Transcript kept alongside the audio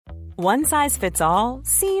One size fits all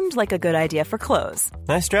seemed like a good idea for clothes.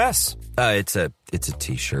 Nice dress. It's a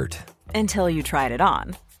t-shirt. Until you tried it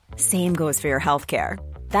on. Same goes for your healthcare.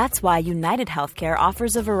 That's why United Healthcare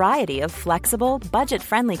offers a variety of flexible,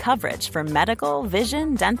 budget-friendly coverage for medical,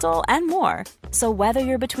 vision, dental, and more. So whether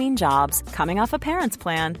you're between jobs, coming off a parent's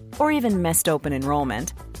plan, or even missed open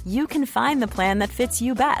enrollment, you can find the plan that fits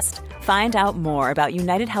you best. Find out more about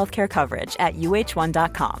United Healthcare coverage at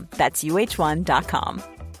uh1.com. That's uh1.com.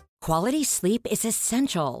 Quality sleep is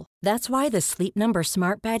essential. That's why the Sleep Number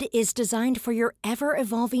Smart Bed is designed for your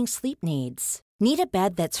ever-evolving sleep needs. Need a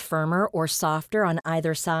bed that's firmer or softer on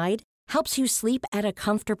either side? Helps you sleep at a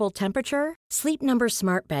comfortable temperature? Sleep Number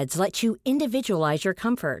Smart Beds let you individualize your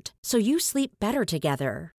comfort, so you sleep better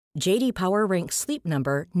together. J.D. Power ranks Sleep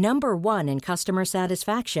Number number 1 in customer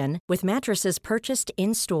satisfaction with mattresses purchased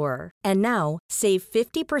in-store. And now, save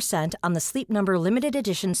 50% on the Sleep Number Limited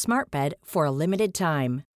Edition Smart Bed for a limited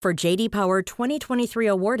time. For J.D. Power 2023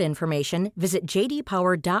 award information, visit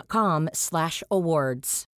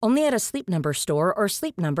jdpower.com/awards. Only at a Sleep Number store or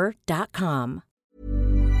sleepnumber.com.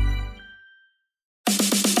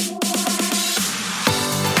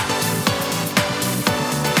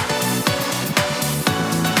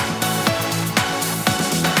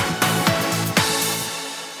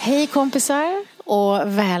 Hej kompisar och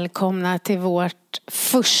välkomna till vårt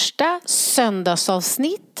första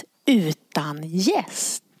söndagsavsnitt utan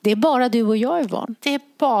gäst. Det är bara du och jag, Yvonne. Det är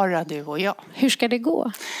bara du och jag. Hur ska det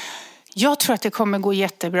gå? Jag tror att det kommer gå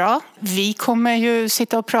jättebra. Vi kommer ju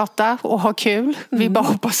sitta och prata och ha kul. Vi bara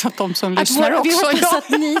hoppas att de som lyssnar också. Vi hoppas att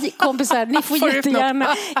ni kompisar, ni får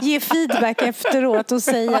jättegärna ge feedback efteråt och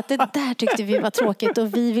säga att det där tyckte vi var tråkigt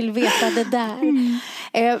och vi vill veta det där.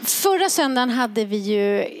 Förra söndagen hade vi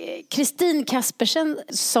ju Kristin Kaspersen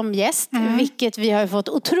som gäst, vilket vi har fått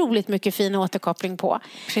otroligt mycket fin återkoppling på.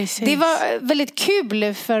 Precis. Det var väldigt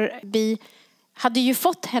kul för vi hade ju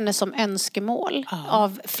fått henne som önskemål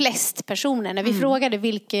av flest personer. När vi frågade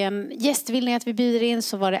vilken gäst vill ni att vi bjuder in,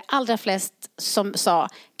 så var det allra flest som sa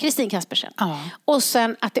Kristin Kaspersen. Och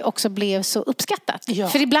sen att det också blev så uppskattat. Ja.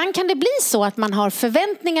 För ibland kan det bli så att man har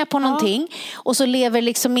förväntningar på någonting och så lever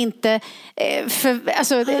liksom inte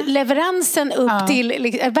leveransen upp till,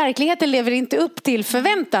 verkligheten lever inte upp till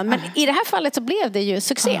förväntan. Men i det här fallet så blev det ju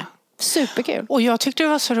succé. Superkul. Och jag tyckte det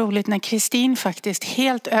var så roligt när Kristin faktiskt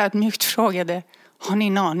helt ödmjukt frågade: har ni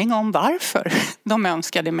en aning om varför de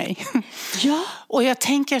önskade mig? Ja. Och jag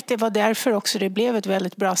tänker att det var därför också det blev ett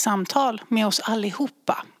väldigt bra samtal med oss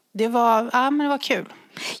allihopa. Det var kul.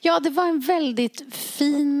 Ja, det var en väldigt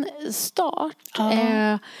fin start.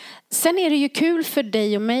 Sen är det ju kul för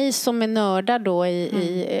dig och mig som är nördar då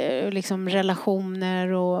i liksom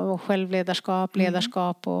relationer och självledarskap,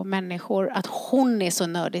 ledarskap och människor, att hon är så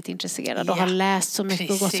nördigt intresserad och har läst så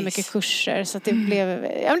mycket och gått så mycket kurser, så att det blev,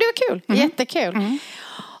 det var kul, jättekul.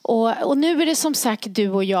 Och nu är det som sagt du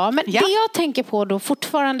och jag. Men det jag tänker på då,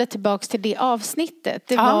 fortfarande tillbaks till det avsnittet,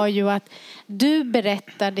 det var ju att du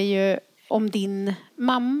berättade ju om din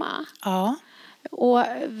mamma. Ja. Och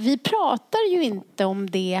vi pratar ju inte om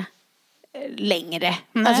det längre.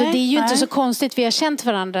 Alltså det är ju inte så konstigt, vi har känt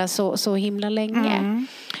varandra så himla länge.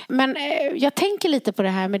 Men jag tänker lite på det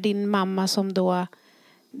här med din mamma som då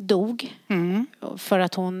dog för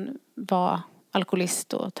att hon var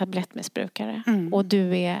alkoholist och tablettmissbrukare. Och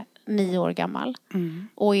du är 9 år gammal.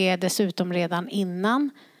 Och är dessutom redan innan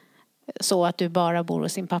så att du bara bor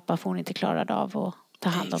hos sin pappa, för hon inte klarade av att ta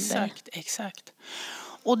hand om dig. Exakt.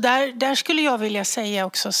 Och där skulle jag vilja säga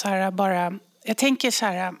också så här, bara, jag tänker så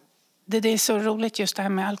här, det är så roligt just det här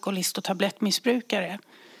med alkoholist och tablettmissbrukare.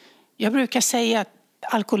 Jag brukar säga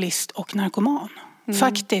alkoholist och narkoman.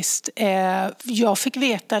 Faktiskt, jag fick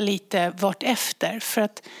veta lite vart efter, för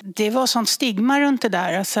att det var sånt stigma runt det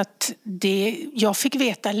där, alltså att jag fick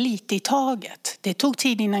veta lite i taget. Det tog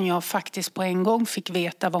tid innan jag faktiskt på en gång fick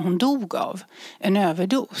veta vad hon dog av, en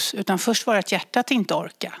överdos, utan först var det att hjärtat inte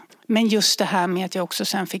orkade. Men just det här med att jag också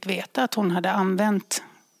sen fick veta att hon hade använt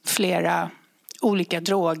flera olika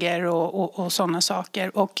droger och sådana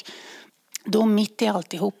saker, och då mitt i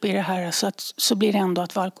alltihop i det här så blir det ändå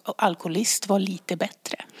att vara alkoholist var lite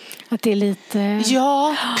bättre. Att det är lite...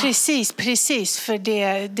 Ja, precis. För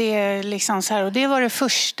det är liksom så här, och det var det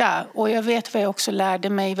första. Och jag vet vad jag också lärde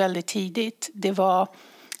mig väldigt tidigt. Det var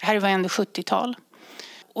ändå 70-tal.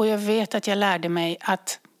 Och jag vet att jag lärde mig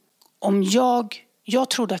att om jag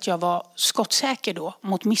trodde att jag var skottsäker då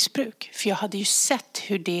mot missbruk. För jag hade ju sett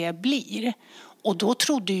hur det blir. Och då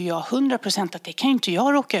trodde jag 100% att det kan ju inte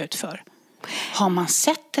jag råka ut för. Har man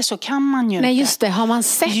sett det så kan man ju inte. Nej, just det. Har man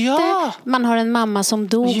sett det, man har en mamma som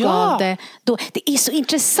dog av det. Då, det är så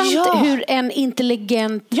intressant hur en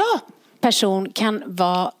intelligent person kan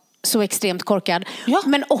vara så extremt korkad. Ja.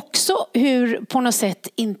 Men också hur på något sätt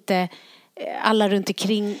inte alla runt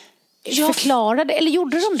omkring förklarade, eller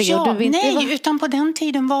gjorde de det? Ja, och du inte, utan på den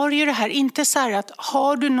tiden var det ju det här, inte så här att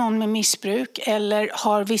har du någon med missbruk eller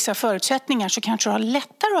har vissa förutsättningar så kanske du har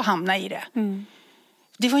lättare att hamna i det.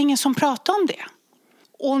 Det var ingen som pratade om det.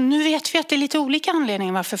 Och nu vet vi att det är lite olika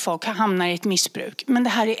anledningar varför folk hamnar i ett missbruk. Men det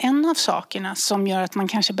här är en av sakerna som gör att man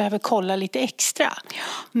kanske behöver kolla lite extra.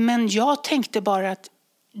 Men jag tänkte bara att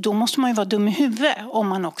då måste man ju vara dum i huvudet om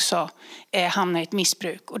man också hamnar i ett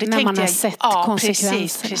missbruk. Och det när tänkte man har jag, sett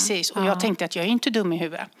konsekvenserna. Precis. Och jag tänkte att jag är inte dum i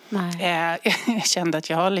huvudet. Jag kände att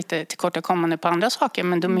jag har lite tillkortakommande på andra saker,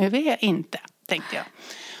 men dum i huvudet är jag inte, tänkte jag.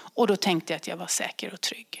 Och då tänkte jag att jag var säker och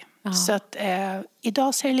trygg. Så att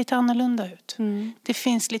idag ser det lite annorlunda ut. Det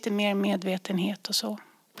finns lite mer medvetenhet och så.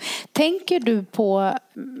 Tänker du på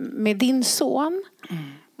med din son,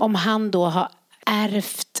 om han då har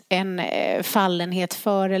ärvt en fallenhet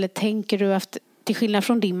för, eller tänker du att till skillnad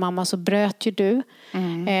från din mamma så bröt ju du,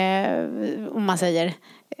 om man säger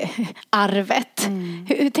arvet.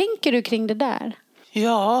 Hur tänker du kring det där?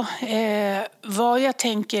 Ja, vad jag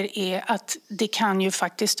tänker är att det kan ju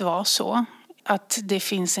faktiskt vara så att det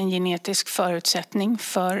finns en genetisk förutsättning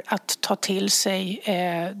för att ta till sig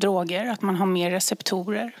droger. Att man har mer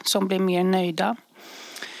receptorer som blir mer nöjda.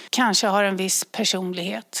 Kanske har en viss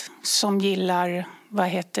personlighet som gillar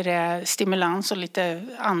stimulans och lite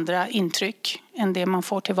andra intryck än det man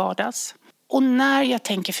får till vardags. Och när jag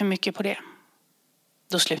tänker för mycket på det,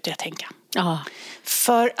 då slutar jag tänka.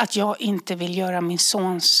 För att jag inte vill göra min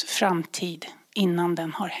sons framtid innan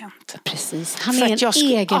den har hänt. Precis. Han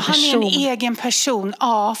är en egen person.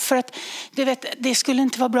 Ja, för att det skulle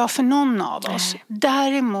inte vara bra för någon av oss.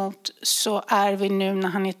 Däremot så är vi nu när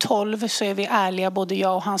han är 12 så är vi ärliga, både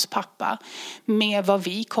jag och hans pappa, med vad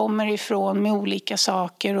vi kommer ifrån, med olika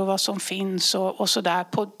saker och vad som finns och sådär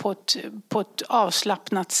på ett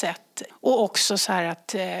avslappnat sätt. Och också så här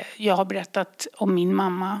att jag har berättat om min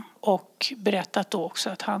mamma och berättat då också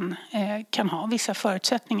att han kan ha vissa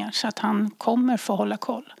förutsättningar så att han kommer få hålla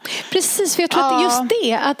koll. Precis, för jag tror att just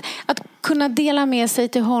det, att kunna dela med sig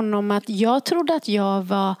till honom att jag trodde att jag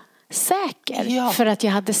var säker för att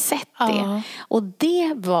jag hade sett det. Och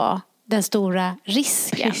det var den stora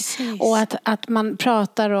risken. Precis. Och att man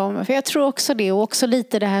pratar om, för jag tror också det, och också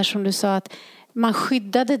lite det här som du sa att man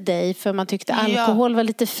skyddade dig för man tyckte alkohol var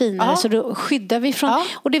lite finare, så då skyddar vi från,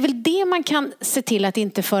 och det är väl det man kan se till att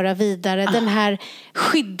inte föra vidare, den här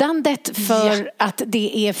skyddandet för att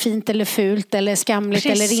det är fint eller fult eller skamligt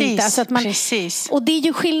eller inte, alltså att man, och det är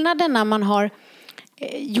ju skillnaden när man har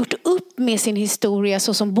gjort upp med sin historia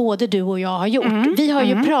så som både du och jag har gjort. Vi har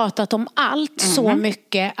ju pratat om allt så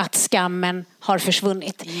mycket att skammen har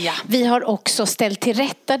försvunnit. Vi har också ställt till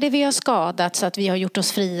rätta det vi har skadat så att vi har gjort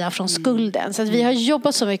oss fria från skulden. Så att vi har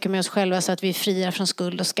jobbat så mycket med oss själva så att vi är fria från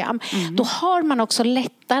skuld och skam. Då har man också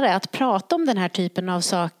lättare att prata om den här typen av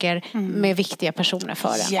saker med viktiga personer för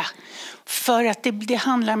en. Ja, för att det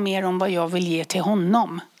handlar mer om vad jag vill ge till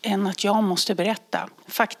honom än att jag måste berätta,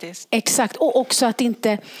 faktiskt. Exakt, och också att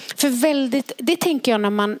inte, för det tänker jag när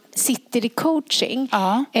man sitter i coaching,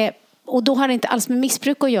 och då har det inte alls med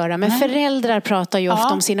missbruk att göra, men föräldrar pratar ju ofta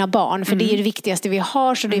om sina barn, för det är det viktigaste vi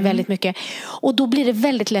har, så det är väldigt mycket, och då blir det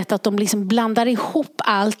väldigt lätt att de liksom blandar ihop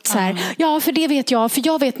allt så här, för det vet jag, för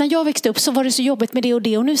jag vet när jag växte upp så var det så jobbigt med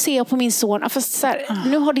det och nu ser jag på min son, fast så här,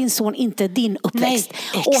 nu har din son inte din uppväxt.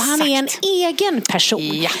 Nej, och han är en egen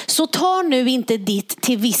person, så ta nu inte ditt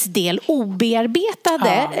till viss del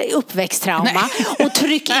obearbetade uppväxttrauma och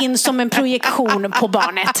tryck in som en projektion på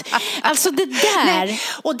barnet. Alltså det där. Nej.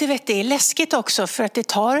 Och det vet det är läskigt också, för att det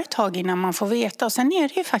tar ett tag innan man får veta. Och sen är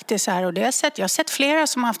det ju faktiskt så här, och det jag har sett flera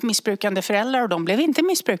som har haft missbrukande föräldrar och de blev inte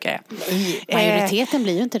missbrukare. Nej, majoriteten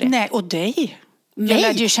blir ju inte det. Nej, och dig. Jag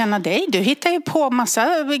lärde ju känna dig. Du hittar ju på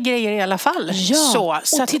massa grejer i alla fall. Ja,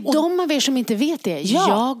 så till de av er som inte vet det,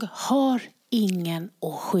 jag har ingen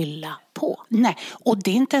att skylla på. Nej, och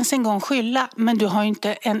det är inte ens en gång skylla, men du har ju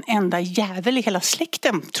inte en enda jävel i hela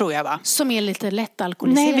släkten, tror jag, va? Som är lite lätt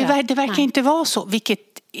alkoholiserad. Nej, det verkar inte vara så, vilket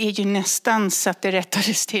är ju nästan så att det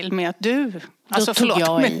rättades till med att du... Då tog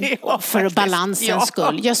jag i för balansens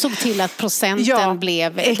skull. Jag såg till att procenten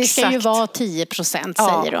blev... Exakt. Det ska ju vara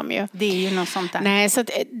 10%, säger de ju. Det är ju något sånt där. Nej, så att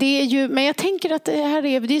det är ju... Men jag tänker att det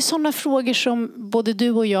är sådana frågor som både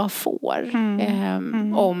du och jag får.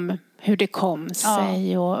 Om hur det kom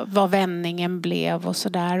sig och vad vändningen blev och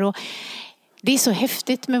sådär. Och det är så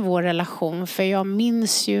häftigt med vår relation, för jag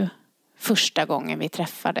minns ju första gången vi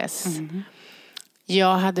träffades.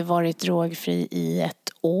 Jag hade varit drogfri i 1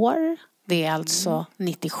 år. Det är alltså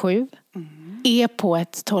 97. Är på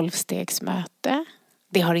ett 12-stegsmöte.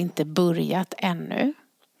 Det har inte börjat ännu.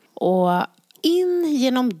 Och in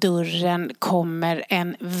genom dörren kommer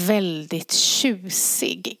en väldigt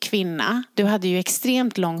tjusig kvinna. Du hade ju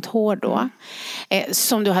extremt långt hår då.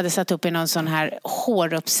 Som du hade satt upp i någon sån här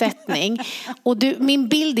håruppsättning. Och min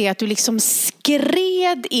bild är att du liksom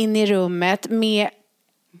skred in i rummet med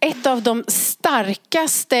ett av de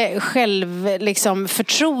starkaste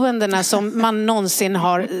förtroendena som man någonsin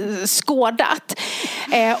har skådat.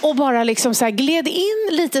 Och bara liksom så här gled in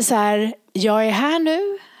lite så här, jag är här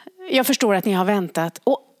nu. Jag förstår att ni har väntat.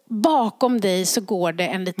 Och bakom dig så går det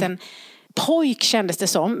en liten pojk, kändes det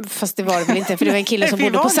som. Fast det var det väl inte, för det var en kille som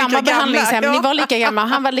bodde på samma behandlingshem. Ja. Ni var lika gamla.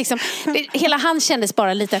 Han var liksom, hela han kändes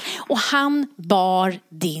bara liten. Och han bar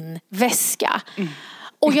din väska.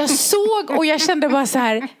 Och jag såg och jag kände bara så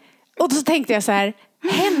här. Och då tänkte jag så här,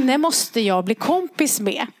 henne måste jag bli kompis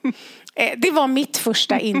med. Det var mitt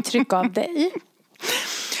första intryck av dig.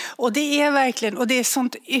 Och det är verkligen, och det är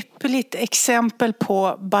sånt ypperligt exempel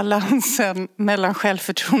på balansen mellan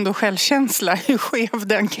självförtroende och självkänsla. Hur skev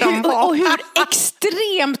den kan vara. Och hur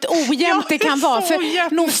extremt ojämnt det kan vara.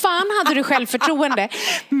 För nog fan hade du självförtroende.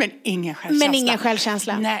 Men ingen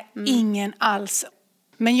självkänsla. Nej, ingen alls.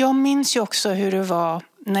 Men jag minns ju också hur det var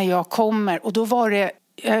när jag kommer. Och då var det,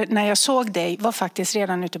 när jag såg dig, var faktiskt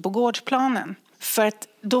redan ute på gårdsplanen. För att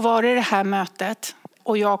då var det här mötet.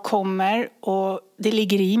 Och jag kommer och det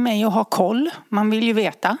ligger i mig att ha koll. Man vill ju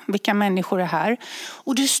veta vilka människor är här.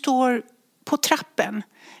 Och du står på trappen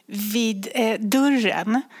vid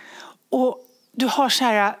dörren. Och du har så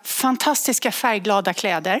här fantastiska färgglada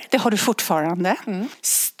kläder. Det har du fortfarande.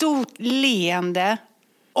 Stort leende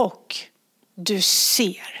och du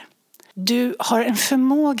ser. Du har en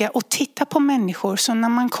förmåga att titta på människor. Så när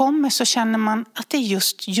man kommer så känner man att det är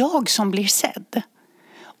just jag som blir sedd.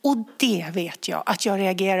 Och det vet jag att jag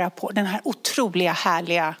reagerar på, den här otroliga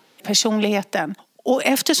härliga personligheten. Och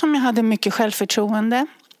eftersom jag hade mycket självförtroende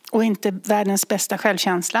och inte världens bästa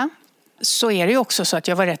självkänsla, så är det ju också så att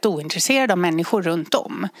jag var rätt ointresserad av människor runt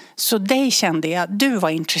om. Så dig kände jag, du var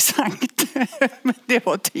intressant. Men det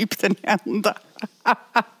var typ den enda.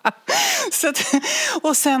 Så att,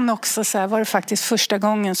 och sen också så här, var det faktiskt första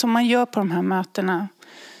gången som man gör på de här mötena.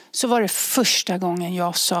 Så var det första gången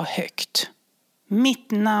jag sa högt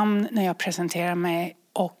mitt namn när jag presenterar mig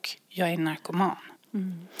och jag är narkoman.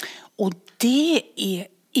 Och det är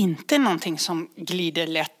inte någonting som glider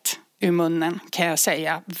lätt ur munnen, kan jag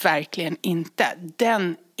säga. Verkligen inte.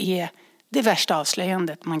 Den är det värsta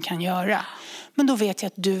avslöjandet man kan göra. Men då vet jag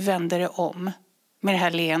att du vänder dig om med det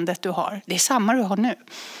här leendet du har. Det är samma du har nu.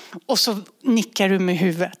 Och så nickar du med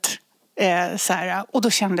huvudet. Så här, och då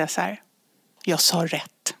kände jag så här, jag sa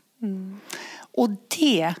rätt. Och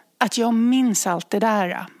det, att jag minns allt det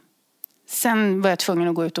där. Sen var jag tvungen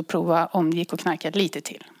att gå ut och prova om det gick och knarka lite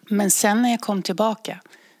till. Men sen när jag kom tillbaka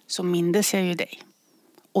så mindes jag ju dig.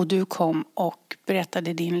 Och du kom och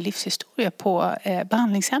berättade din livshistoria på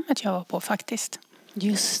behandlingshemmet jag var på faktiskt.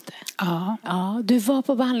 Just det. Ja. Ja, du var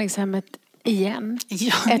på behandlingshemmet igen.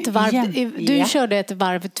 Ja, ett varv, igen. Du körde ett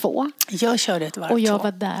varv 2. Jag körde ett varv 2. Och jag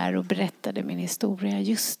var där och berättade min historia,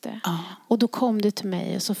 just det. Ja. Och då kom du till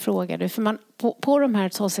mig och så frågade du. För man, på de här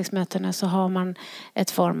 12-6-mötena så har man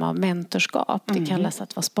ett form av mentorskap. Det kallas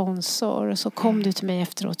att vara sponsor. Och så kom du till mig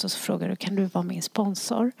efteråt och så frågade du, kan du vara min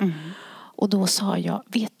sponsor? Och då sa jag,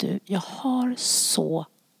 vet du, jag har så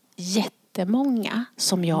jättemånga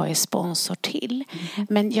som jag är sponsor till.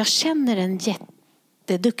 Men jag känner en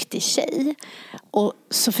jätteduktig tjej. Och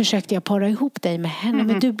så försökte jag para ihop dig med henne.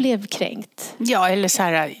 Men du blev kränkt. Ja, eller så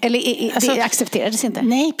här. Eller alltså, det accepterades inte?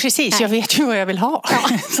 Nej, precis. Nej. Jag vet ju vad jag vill ha.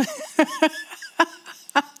 Ja.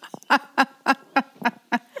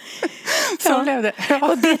 Så blev det.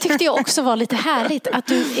 Och det tyckte jag också var lite härligt. Att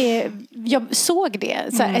du, jag såg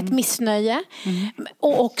det. Så här, ett missnöje.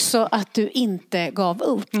 Och också att du inte gav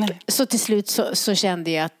upp. Nej. Så till slut så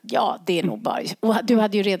kände jag att ja, det är nog bara... Och du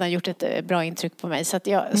hade ju redan gjort ett bra intryck på mig. Så att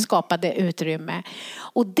jag skapade utrymme.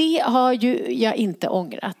 Och det har ju jag inte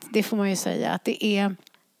ångrat. Det får man ju säga. Att det är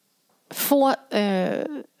få...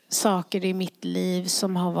 saker i mitt liv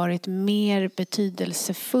som har varit mer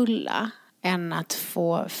betydelsefulla än att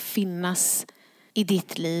få finnas i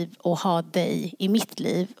ditt liv och ha dig i mitt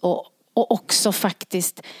liv och också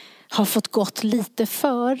faktiskt ha fått gått lite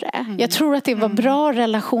före. Jag tror att det var bra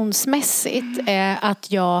relationsmässigt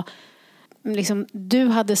att jag liksom, du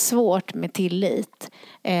hade svårt med tillit.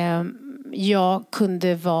 Jag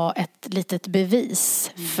kunde vara ett litet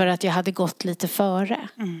bevis för att jag hade gått lite före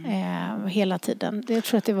hela tiden. Jag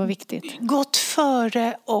tror att det var viktigt. Gått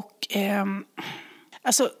före och...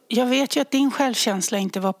 Alltså, jag vet ju att din självkänsla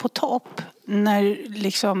inte var på topp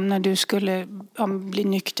när du skulle bli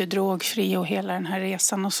nykter, drogfri och hela den här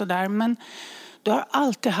resan och sådär. Men Du har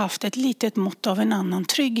alltid haft ett litet mått av en annan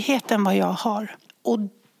trygghet än vad jag har. Och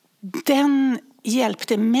den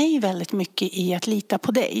hjälpte mig väldigt mycket i att lita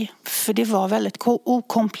på dig. För det var väldigt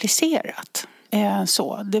okomplicerat.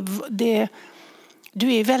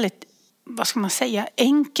 Du är väldigt, vad ska man säga,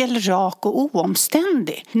 enkel, rak och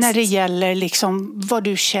oomständig när det gäller liksom vad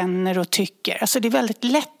du känner och tycker. Alltså det är väldigt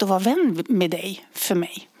lätt att vara vän med dig, för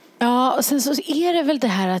mig. Ja, och sen så är det väl det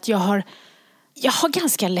här att jag har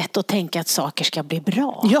ganska lätt att tänka att saker ska bli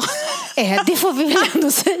bra. Ja. Det får vi väl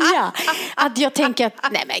ändå säga. Att jag tänker att,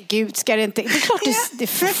 nej men gud, ska det inte... Det är klart det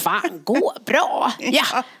får fan gå bra.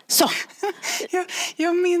 Ja, så.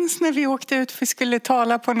 Jag minns när vi åkte ut, vi skulle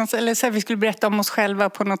tala på något, eller så här, vi skulle berätta om oss själva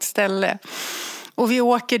på något ställe. Och vi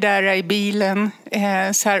åker där i bilen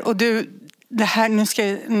så här, och det här,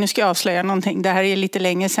 nu ska jag avslöja någonting. Det här är lite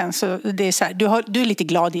länge sedan, så det är så här, du är lite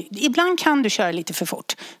glad. Ibland kan du köra lite för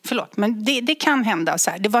fort. Förlåt, men det kan hända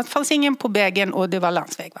så här. Fanns ingen på vägen och det var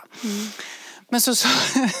landsväg, va? Mm. Men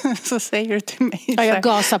så säger du till mig. Ja, jag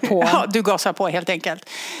gasar på. Ja, du gasar på helt enkelt.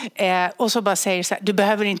 Och så bara säger så här, du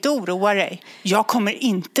behöver inte oroa dig. Jag kommer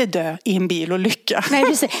inte dö i en bilolycka. Nej,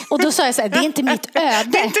 precis. Och då sa jag så här, det är inte mitt öde,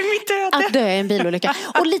 det är inte mitt öde att dö i en bilolycka.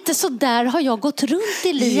 Och lite så där har jag gått runt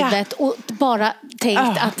i livet och bara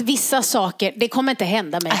tänkt att vissa saker, det kommer inte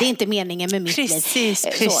hända mig. Det är inte meningen med mitt liv. Precis.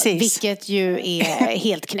 Så, vilket ju är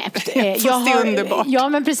helt knäppt. Fast det är underbart. Ja,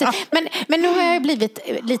 men precis. Men nu har jag blivit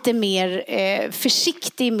lite mer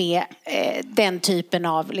försiktig med den typen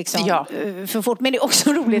av liksom, för fort. Men det är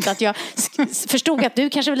också roligt att jag förstod att du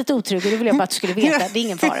kanske var lite otrygg, och det vill jag bara att du skulle veta. Det är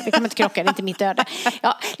ingen fara, vi kommer inte krocka, det är inte mitt öde.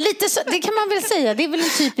 Ja, lite så, det kan man väl säga. Det är väl en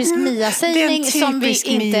typisk Mia-sägning som vi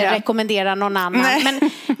inte rekommenderar någon annan.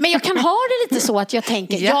 Men jag kan ha det lite så att jag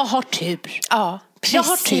tänker, jag har tur. Ja. Precis, jag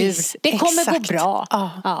har tur. Det kommer gå bra.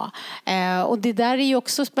 Ja. Och det där är ju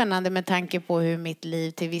också spännande med tanke på hur mitt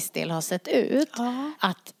liv till viss del har sett ut.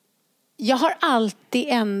 Att jag har alltid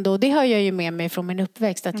ändå, det har jag ju med mig från min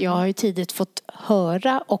uppväxt, att jag har ju tidigt fått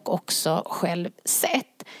höra och också själv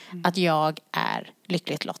sett att jag är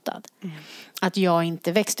lyckligt lottad. Att jag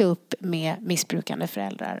inte växte upp med missbrukande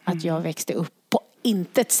föräldrar. Att jag växte upp på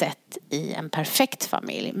intet sätt i en perfekt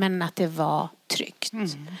familj, men att det var tryggt.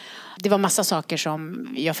 Det var massa saker som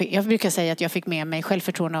jag brukar säga att jag fick med mig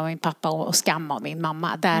självförtroende av min pappa och skam av min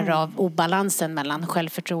mamma. Därav obalansen mellan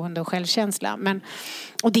självförtroende och självkänsla.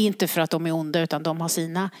 Och det är inte för att de är onda, utan de har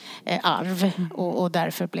sina arv. Och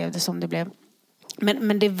därför blev det som det blev.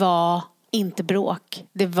 Men det var inte bråk.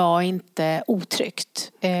 Det var inte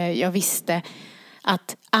otryggt. Jag visste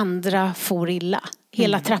att andra får illa.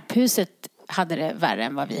 Hela trapphuset hade det värre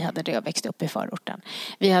än vad vi hade det. Jag växte upp i förorten.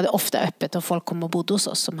 Vi hade ofta öppet och folk kom och bodde hos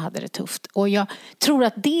oss som hade det tufft. Och jag tror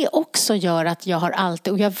att det också gör att jag har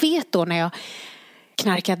alltid, och jag vet då när jag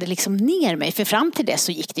knarkade liksom ner mig, för fram till det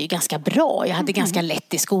så gick det ju ganska bra. Jag hade ganska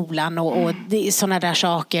lätt i skolan och sådana där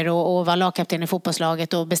saker, och var lagkapten i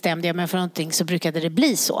fotbollslaget, och bestämde jag mig för någonting så brukade det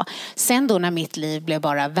bli så. Sen då när mitt liv blev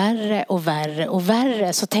bara värre och värre och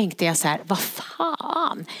värre, så tänkte jag så här, vad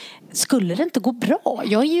fan, skulle det inte gå bra?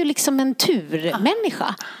 Jag är ju liksom en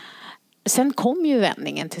turmänniska. Sen kom ju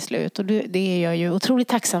vändningen till slut, och det är jag ju otroligt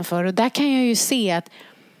tacksam för. Och där kan jag ju se att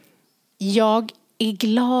jag är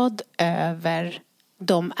glad över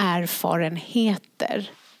de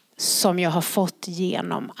erfarenheter som jag har fått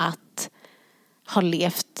genom att ha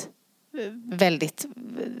levt väldigt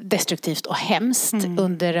destruktivt och hemskt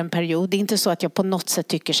under en period. Det är inte så att jag på något sätt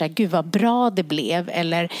tycker så här, gud vad bra det blev,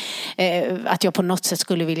 eller att jag på något sätt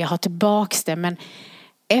skulle vilja ha tillbaks det. Men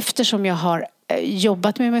eftersom jag har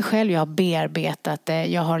jobbat med mig själv, jag har bearbetat det,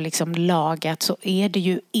 jag har liksom lagat, så är det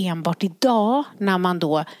ju enbart idag när man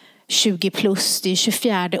då 20 plus, det är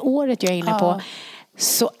 24:e året jag är inne på,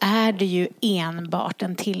 så är det ju enbart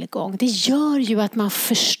en tillgång. Det gör ju att man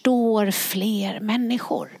förstår fler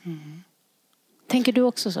människor. Tänker du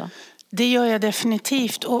också så? Det gör jag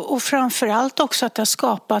definitivt. Och framförallt också att det har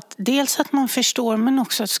skapat, dels att man förstår, men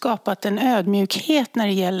också att skapat en ödmjukhet när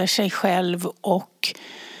det gäller sig själv och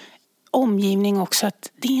omgivning också.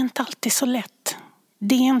 Att det är inte alltid så lätt.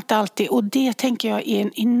 Det är inte alltid, och det tänker jag är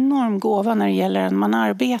en enorm gåva när det gäller att man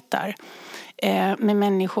arbetar med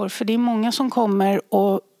människor. För det är många som kommer,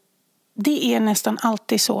 och det är nästan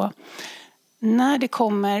alltid så. När det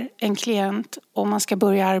kommer en klient och man ska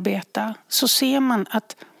börja arbeta, så ser man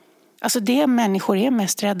att alltså det människor är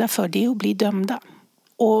mest rädda för, det är att bli dömda.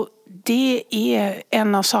 Och det är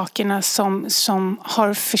en av sakerna som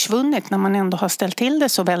har försvunnit när man ändå har ställt till det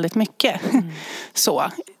så väldigt mycket. Så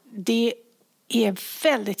det är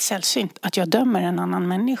väldigt sällsynt att jag dömer en annan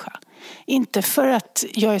människa. Inte för att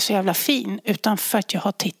jag är så jävla fin, utan för att jag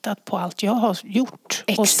har tittat på allt jag har gjort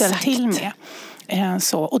och ställt till med.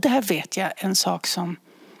 Så. Och där vet jag en sak som...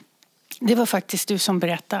 Det var faktiskt du som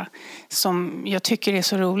berättade, som jag tycker är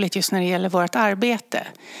så roligt just när det gäller vårt arbete.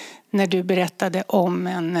 När du berättade om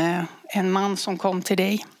en man som kom till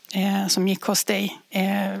dig, som gick hos dig,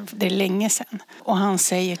 det är länge sedan. Och han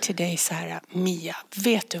säger till dig så här: Mia,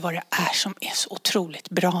 vet du vad det är som är så otroligt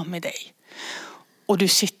bra med dig? Och du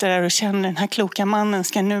sitter där och känner, den här kloka mannen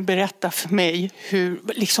ska nu berätta för mig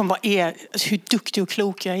hur duktig och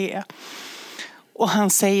klok jag är. Och han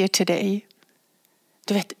säger till dig: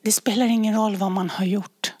 du vet, det spelar ingen roll vad man har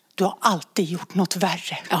gjort. Du har alltid gjort något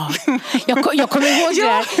värre. Ja. Jag kommer ihåg det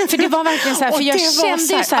där. För det var verkligen så här. För jag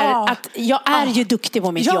kände ju så här att jag är ju duktig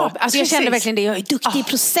på mitt jobb. Alltså jag kände verkligen det. Jag är duktig i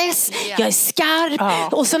process. Jag är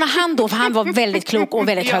skarp. Och så när han var väldigt klok och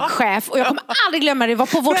väldigt hög chef. Och jag kommer aldrig glömma det. Det var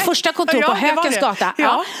på vårt första kontor på Hökens gata.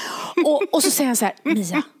 Ja. Och så säger han så här: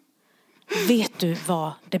 Mia, vet du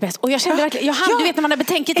vad det bästa? Och jag kände verkligen, du vet när man har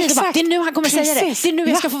betänketid, det är nu han kommer säga det. Det är nu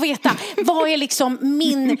jag ska få veta. Vad är liksom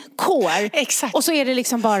min core? Exakt. Och så är det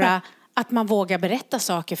liksom bara att man vågar berätta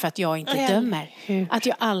saker för att jag inte dömer. Att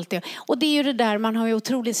jag alltid... Och det är ju det där, man har ju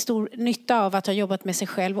otroligt stor nytta av att ha jobbat med sig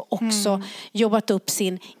själv och också jobbat upp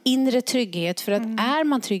sin inre trygghet. För att är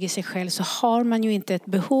man trygg i sig själv så har man ju inte ett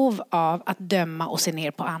behov av att döma och se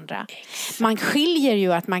ner på andra. Man skiljer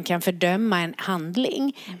ju att man kan fördöma en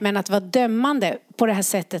handling, men att vara dömande på det här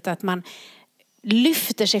sättet att man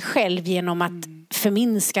lyfter sig själv genom att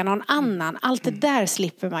förminska någon annan. Allt det där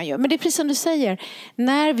slipper man ju. Men det är precis som du säger.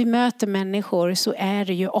 När vi möter människor så är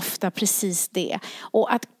det ju ofta precis det.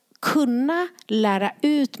 Och att kunna lära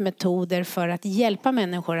ut metoder för att hjälpa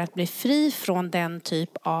människor att bli fri från den typ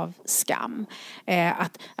av skam.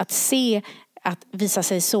 Att se, att visa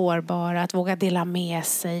sig sårbara, att våga dela med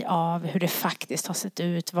sig av hur det faktiskt har sett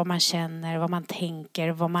ut, vad man känner, vad man tänker,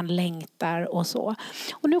 vad man längtar och så.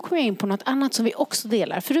 Och nu kommer jag in på något annat som vi också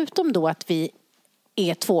delar. Förutom då att vi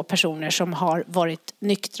är 2 personer som har varit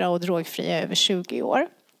nyktra och drogfria över 20 år.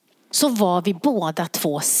 Så var vi båda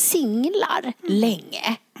 2 singlar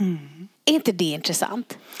länge. Är inte det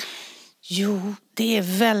intressant? Jo, det är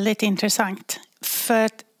väldigt intressant. För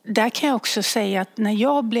att där kan jag också säga att när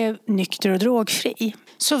jag blev nykter och drogfri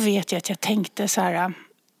så vet jag att jag tänkte så här...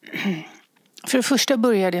 För det första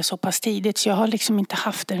började jag så pass tidigt så jag har liksom inte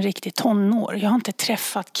haft en riktig tonår. Jag har inte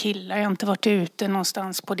träffat killar, jag har inte varit ute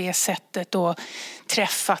någonstans på det sättet och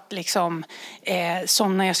träffat liksom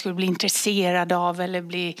sådana jag skulle bli intresserad av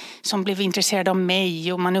eller som blev intresserade av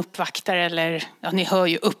mig och man uppvaktar eller, ja ni hör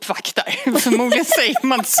ju uppvaktar. Förmodligen säger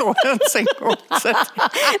man så ens en gång.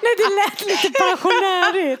 Nej, det lät lite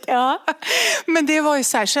passionärigt. Ja. Men det var ju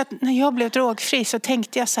så här, så att när jag blev drogfri så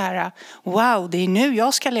tänkte jag så här: wow, det är nu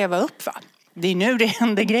jag ska leva upp, va? Det är nu det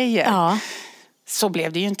händer grejer. Ja. Så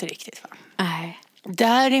blev det ju inte riktigt, va? Nej.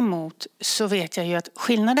 Däremot så vet jag ju att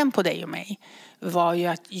skillnaden på dig och mig var ju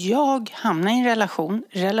att jag hamnade i en relation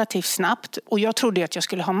relativt snabbt. Och jag trodde att jag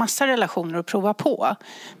skulle ha massa relationer att prova på.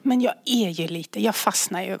 Men jag är ju jag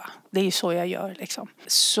fastnar ju, va? Det är ju så jag gör liksom.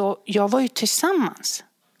 Så jag var ju tillsammans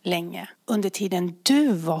länge under tiden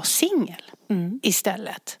du var singel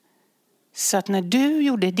istället. Så att när du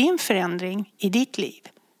gjorde din förändring i ditt liv,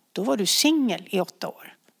 då var du singel i 8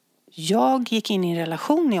 år. Jag gick in i en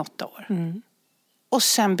relation i 8 år. Och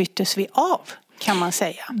sen byttes vi av, kan man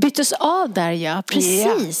säga. Byttes av där, ja.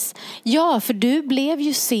 Precis. Ja, för du blev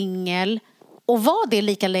ju singel. Och var det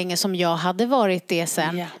lika länge som jag hade varit det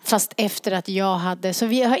sen. Yeah. Fast efter att jag hade. Så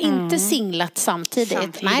vi har inte singlat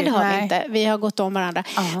samtidigt. Nej, det har vi inte. Vi har gått om varandra.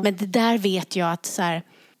 Men det där vet jag att så här...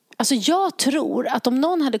 Alltså jag tror att om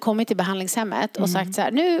någon hade kommit till behandlingshemmet och sagt så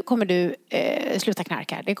här: nu kommer du sluta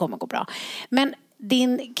knarka, det kommer gå bra. Men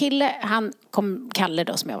din kille, Kalle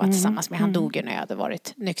då som jag var tillsammans med, han dog ju när jag hade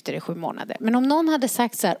varit nykter i 7 månader. Men om någon hade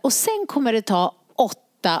sagt så här: och sen kommer det ta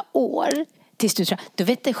 8 år tills du tror, du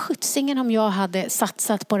vet det skjutsingen om jag hade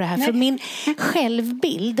satsat på det här. Nej. För min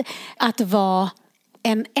självbild att vara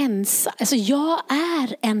en ensam, alltså jag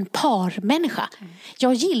är en parmänniska.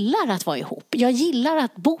 Jag gillar att vara ihop. Jag gillar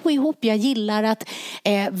att bo ihop. Jag gillar att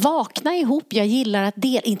vakna ihop. Jag gillar att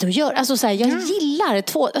inte att göra. Alltså så här, jag gillar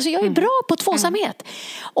alltså jag är bra på tvåsamhet.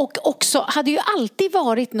 Och också hade ju alltid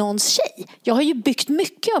varit någons tjej. Jag har ju byggt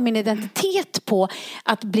mycket av min identitet på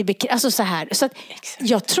att bli alltså så här. Så att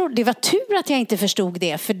jag tror det var tur att jag inte förstod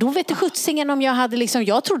det, för då vet du skjutsingen om jag hade liksom,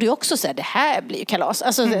 jag trodde ju också så här, det här blir ju kalas.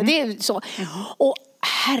 Alltså det är så. Och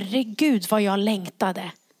herregud vad jag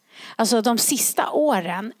längtade. Alltså de sista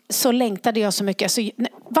åren så längtade jag så mycket. Alltså,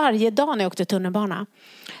 varje dag när jag åkte tunnelbana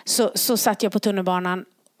så satt jag på tunnelbanan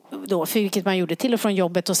då, för vilket man gjorde till och från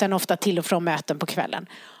jobbet och sen ofta till och från möten på kvällen.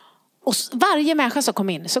 Och varje människa som kom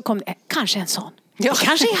in så kom det kanske en sån. Ja.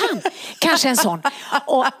 Kanske är han. Kanske en sån.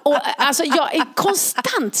 Och alltså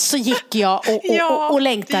konstant så gick jag och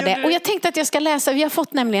längtade. Och jag tänkte att jag ska läsa. Vi har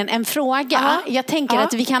fått nämligen en fråga. Aha. Jag tänker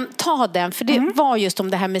att vi kan ta den. För det var just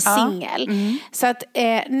om det här med singel. Så att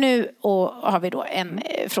nu har vi då en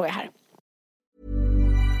fråga här.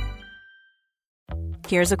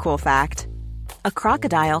 Here's a cool fact. A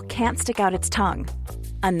crocodile can't stick out its tongue.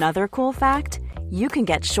 Another cool fact, you can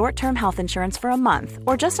get short-term health insurance for a month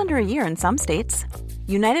or just under a year in some states.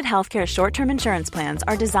 United Healthcare short-term insurance plans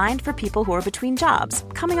are designed for people who are between jobs,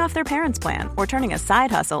 coming off their parents' plan, or turning a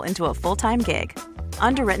side hustle into a full-time gig.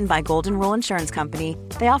 Underwritten by Golden Rule Insurance Company,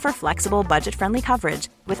 they offer flexible, budget-friendly coverage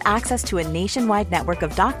with access to a nationwide network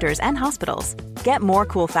of doctors and hospitals. Get more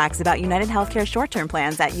cool facts about United Healthcare short-term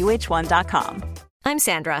plans at uh1.com. I'm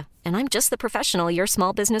Sandra, and I'm just the professional your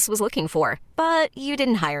small business was looking for. But you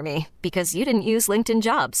didn't hire me because you didn't use LinkedIn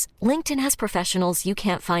Jobs. LinkedIn has professionals you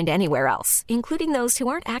can't find anywhere else, including those who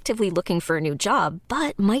aren't actively looking for a new job,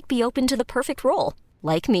 but might be open to the perfect role,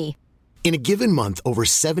 like me. In a given month, over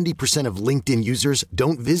 70% of LinkedIn users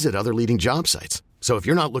don't visit other leading job sites. So if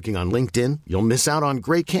you're not looking on LinkedIn, you'll miss out on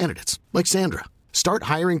great candidates, like Sandra. Start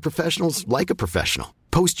hiring professionals like a professional.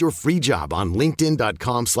 Post your free job on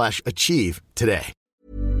linkedin.com/achieve today.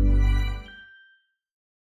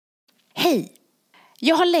 Hej!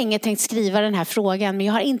 Jag har länge tänkt skriva den här frågan, men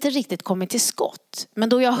jag har inte riktigt kommit till skott. Men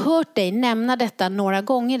då jag har hört dig nämna detta några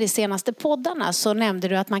gånger i senaste poddarna, så nämnde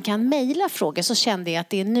du att man kan mejla frågor, så kände jag att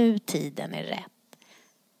det är nu tiden är rätt.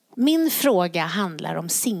 Min fråga handlar om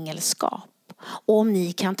singelskap och om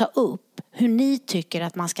ni kan ta upp hur ni tycker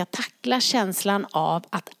att man ska tackla känslan av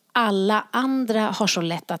att alla andra har så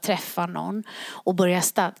lätt att träffa någon och börja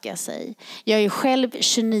stadga sig. Jag är själv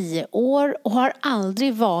 29 år och har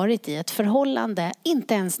aldrig varit i ett förhållande,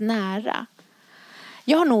 inte ens nära.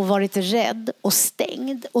 Jag har nog varit rädd och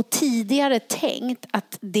stängd och tidigare tänkt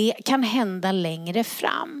att det kan hända längre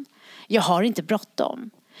fram. Jag har inte bråttom.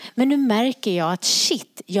 Men nu märker jag att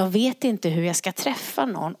jag vet inte hur jag ska träffa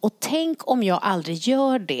någon. Och tänk om jag aldrig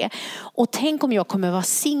gör det. Och tänk om jag kommer vara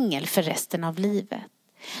singel för resten av livet.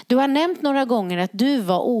 Du har nämnt några gånger att du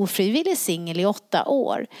var ofrivillig singel i 8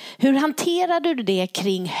 år. Hur hanterade du det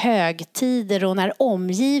kring högtider och när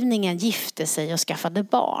omgivningen gifte sig och skaffade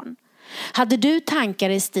barn? Hade du tankar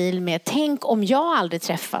i stil med tänk om jag aldrig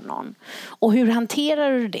träffar någon? Och hur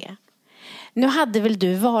hanterar du det? Nu hade väl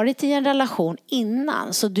du varit i en relation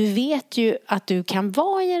innan, så du vet ju att du kan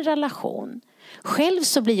vara i en relation. Själv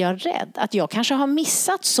så blir jag rädd att jag kanske har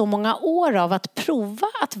missat så många år av att prova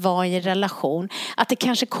att vara i en relation, att det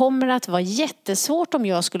kanske kommer att vara jättesvårt om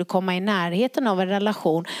jag skulle komma i närheten av en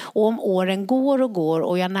relation, och om åren går och går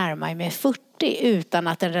och jag närmar mig 40 utan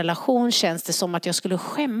att en relation, känns det som att jag skulle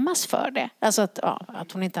skämmas för det. Alltså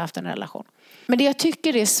att hon inte haft en relation. Men det jag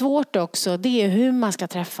tycker är svårt också, det är hur man ska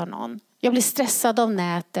träffa någon. Jag blir stressad av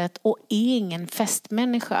nätet och är ingen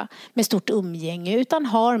festmänniska med stort umgänge, utan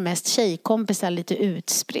har mest tjejkompisar lite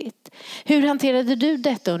utspritt. Hur hanterade du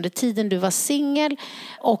detta under tiden du var singel,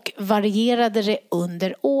 och varierade det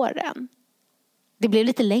under åren? Det blev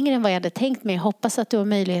lite längre än vad jag hade tänkt mig. Jag hoppas att du har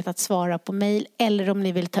möjlighet att svara på mejl, eller om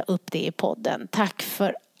ni vill ta upp det i podden. Tack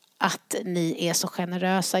för att ni är så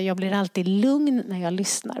generösa. Jag blir alltid lugn när jag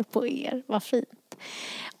lyssnar på er. Vad fint.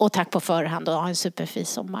 Och tack på förhand, och ha en superfin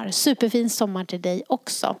sommar. Superfin sommar till dig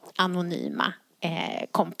också, anonyma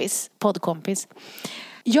poddkompis.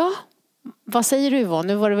 Ja, vad säger du, Yvonne?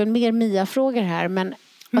 Nu var det väl mer Mia-frågor här, men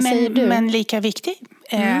vad säger du? Men lika viktig.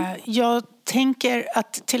 Jag tänker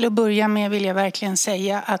att till att börja med vill jag verkligen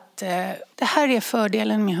säga att det här är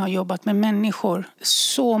fördelen med att ha jobbat med människor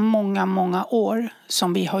så många år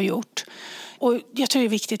som vi har gjort. Och jag tror det är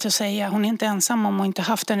viktigt att säga, hon är inte ensam om att inte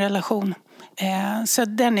haft en relation. Så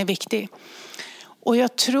den är viktig. Och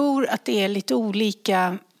jag tror att det är lite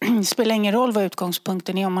olika. Det spelar ingen roll vad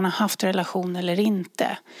utgångspunkten är, om man har haft relation eller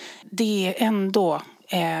inte. Det är ändå,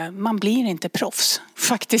 man blir inte proffs.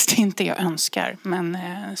 Faktiskt inte, jag önskar, men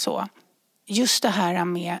så. Just det här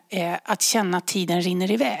med att känna att tiden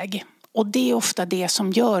rinner iväg. Och det är ofta det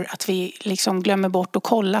som gör att vi liksom glömmer bort att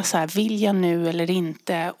kolla så här, vill jag nu eller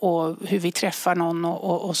inte, och hur vi träffar någon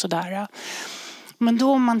och sådär. Men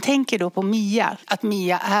då om man tänker då på Mia, att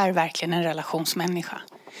Mia är verkligen en relationsmänniska.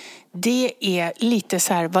 Det är lite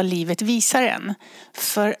så här vad livet visar en.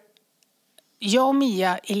 För jag och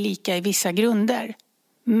Mia är lika i vissa grunder.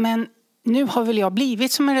 Men nu har väl jag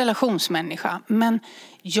blivit som en relationsmänniska, men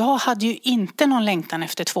jag hade ju inte någon längtan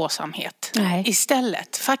efter tvåsamhet. Nej.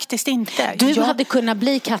 Istället, faktiskt inte. Du hade kunnat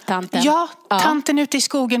bli kattanten. Ja, tanten ute i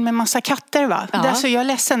skogen med massa katter, va? Ja. Alltså, jag är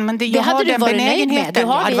ledsen, men jag hade har du den varit benägenheten.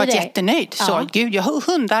 Jag hade varit det. jättenöjd. Ja. Så, gud, jag har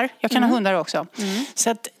hundar. Jag kan ha hundar också. Så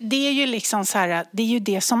att det är ju liksom så här, det är ju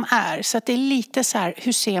det som är. Så att det är lite så här,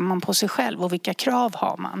 hur ser man på sig själv och vilka krav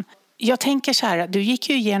har man? Jag tänker så här, du gick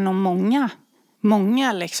ju igenom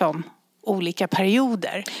många liksom olika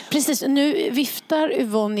perioder. Precis, nu viftar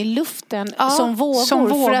Yvonne i luften som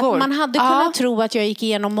vågor. För att man hade kunnat tro att jag gick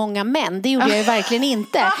igenom många män. Det gjorde jag ju verkligen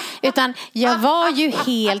inte. Utan jag var ju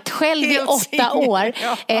helt själv i 8 år.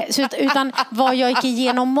 Utan vad jag gick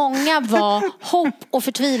igenom många var hopp och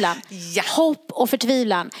förtvivlan. Ja. Hopp och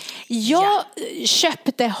förtvivlan. Jag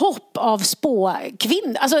köpte hopp av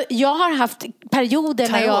spåkvinnor. Alltså jag har haft perioder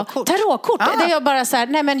när jag... Tarotkort. Där jag bara så här,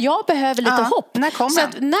 nej men jag behöver lite hopp. När kommer så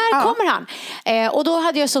att, när kommer han? Och då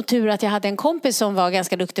hade jag så tur att jag hade en kompis som var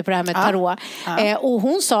ganska duktig på det här med tarot. Och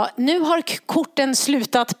hon sa, nu har korten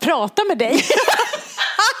slutat prata med dig.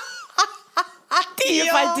 Det är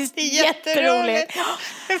ju faktiskt jätteroligt.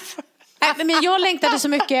 Men jag längtade så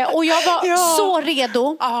mycket och jag var så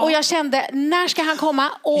redo och jag kände, när ska han komma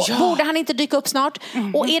och borde han inte dyka upp snart?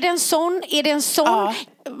 Och är det en sån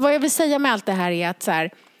vad jag vill säga med allt det här är att så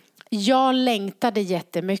här, jag längtade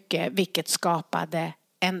jättemycket, vilket skapade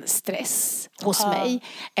en stress hos mig.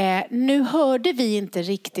 Nu hörde vi inte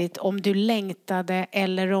riktigt om du längtade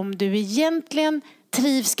eller om du egentligen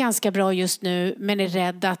trivs ganska bra just nu men är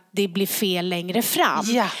rädd att det blir fel längre fram.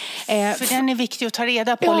 Ja, för den är viktig att ta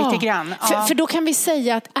reda på lite grann. För då kan vi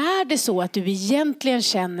säga att är det så att du egentligen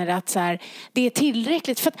känner att så här, det är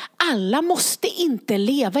tillräckligt, för att alla måste inte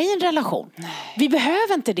leva i en relation. Nej. Vi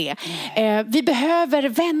behöver inte det. Vi behöver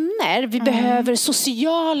vänner, vi behöver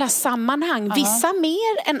sociala sammanhang, vissa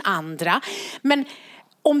mer än andra. Men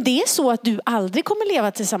om det är så att du aldrig kommer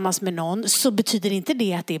leva tillsammans med någon så betyder inte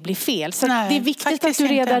det att det blir fel. Så det är viktigt att du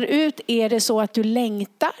redar ut, är det så att du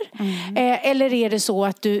längtar? Eller är det så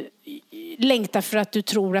att du längtar för att du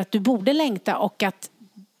tror att du borde längta och att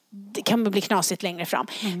det kan bli knasigt längre fram?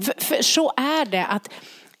 För så är det att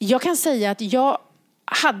jag kan säga att jag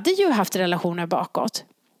hade ju haft relationer bakåt.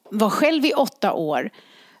 Var själv i 8 år.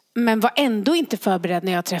 Men var ändå inte förberedd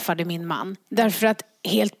när jag träffade min man. Därför att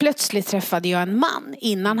helt plötsligt träffade jag en man.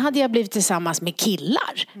 Innan hade jag blivit tillsammans med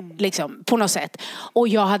killar. Liksom, på något sätt. Och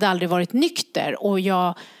jag hade aldrig varit nykter. Och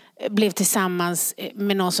jag blev tillsammans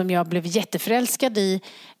med någon som jag blev jätteförälskad i.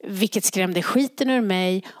 Vilket skrämde skiten ur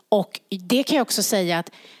mig. Och det kan jag också säga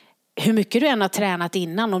att hur mycket du än har tränat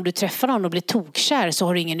innan, om du träffar någon och blir tokkär så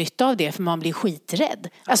har du ingen nytta av det, för man blir skiträdd.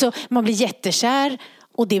 Alltså man blir jättekär.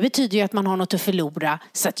 Och det betyder ju att man har något att förlora.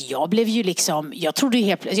 Så att jag blev ju liksom,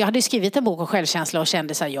 jag hade skrivit en bok om självkänsla och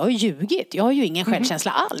kände så här, jag har ju ljugit. Jag har ju ingen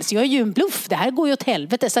självkänsla alls. Jag är ju en bluff. Det här går ju åt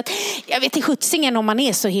helvete. Så att jag vet i skjutsingen om man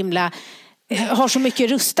är så himla, har så mycket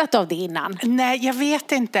rustat av det innan. Nej, jag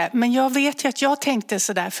vet inte. Men jag vet ju att jag tänkte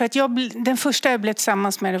sådär. För att den första jag blev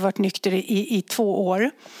tillsammans med hade varit nykter i 2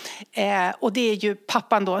 år. Och det är ju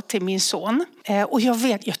pappan då till min son. Och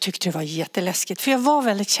jag tyckte det var jätteläskigt. För jag var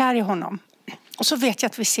väldigt kär i honom. Och så vet jag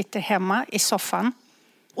att vi sitter hemma i soffan.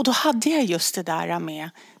 Och då hade jag just det där med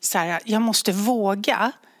så här, jag måste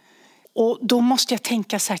våga. Och då måste jag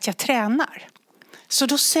tänka så här att jag tränar. Så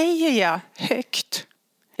då säger jag högt.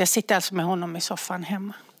 Jag sitter alltså med honom i soffan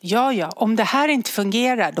hemma. Ja, om det här inte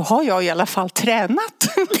fungerar, då har jag i alla fall tränat.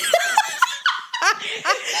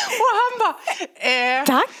 Och han bara,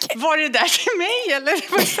 tack. Var det där till mig?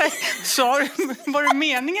 Eller var det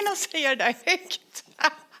meningen att säga det där högt?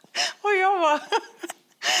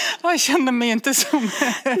 Och jag kände mig inte som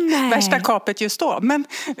värsta kapet just då. Men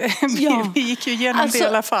vi gick ju igenom det i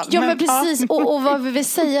alla fall. Ja, men precis. Och vad vi vill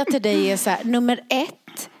säga till dig är så här, nummer 1,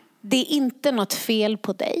 det är inte något fel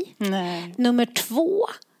på dig. Nej. Nummer 2,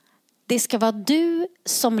 det ska vara du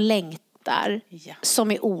som längtar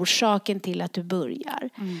som är orsaken till att du börjar.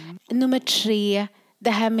 Nummer 3,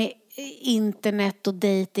 det här med internet och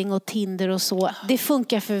dating och Tinder och så, det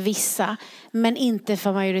funkar för vissa men inte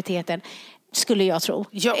för majoriteten, skulle jag tro.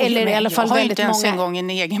 Eller i alla fall jag har väldigt inte ens många. en gång en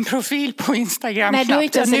egen profil på Instagram. Nej, du har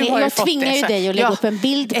inte ens jag tvingar ju dig att lägga upp en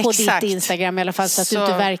bild på exakt. ditt Instagram i alla fall, så att du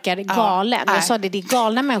inte verkar galen. Jag sa det är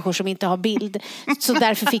galna människor som inte har bild. Så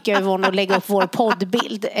därför fick jag Yvonne att lägga upp vår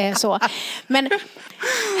poddbild. Så. Men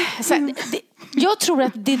jag tror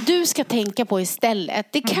att det du ska tänka på istället,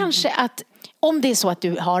 det är kanske att om det är så att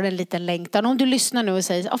du har en liten längtan, om du lyssnar nu och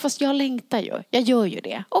säger, fast jag längtar ju, jag gör ju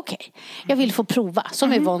det. Okej, jag vill få prova,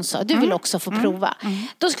 som Yvonne sa, du vill också få prova.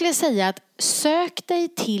 Då skulle jag säga att sök dig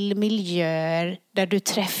till miljöer där du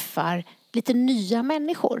träffar lite nya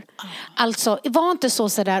människor. Alltså, var inte så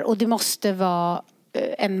där och det måste vara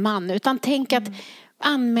en man. Utan tänk att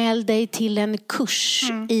anmäl dig till en kurs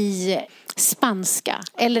i spanska.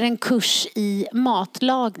 Eller en kurs i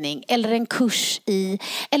matlagning. Eller en kurs i...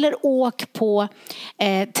 Eller åk på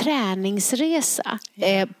träningsresa.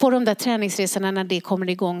 På de där träningsresorna när det kommer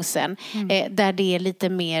igång sen. Där det är lite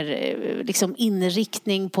mer liksom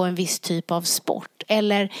inriktning på en viss typ av sport.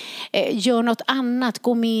 Eller gör något annat.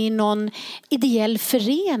 Gå med i någon ideell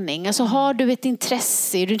förening. Alltså har du ett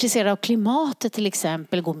intresse. Är du intresserad av klimatet till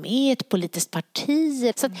exempel. Gå med i ett politiskt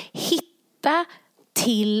parti. Så att hitta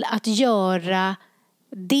till att göra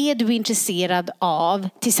det du är intresserad av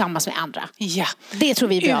tillsammans med andra. Ja, det tror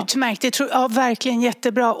vi är bra. Utmärkt, det tror jag verkligen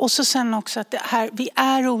jättebra. Och så sen också att det här, vi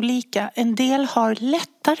är olika. En del har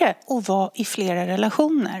lättare att vara i flera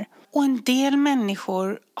relationer. Och en del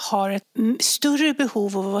människor har ett större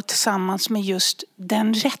behov av att vara tillsammans med just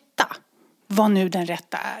den rätta. Vad nu den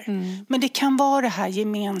rätta är. Men det kan vara det här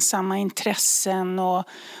gemensamma intressen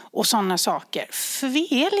och sådana saker. För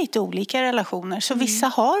vi är lite olika relationer. Så vissa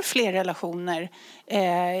har fler relationer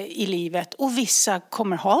i livet. Och vissa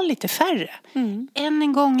kommer ha lite färre. Än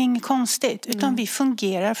en gång inget konstigt. Utan vi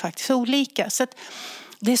fungerar faktiskt olika. Så att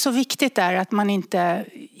det är så viktigt där att man inte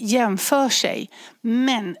jämför sig.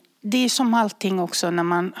 Men det är som allting också när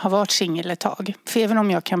man har varit singel ett tag. För även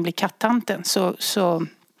om jag kan bli kattanten så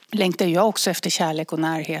längtar jag också efter kärlek och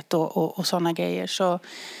närhet och sådana grejer. Så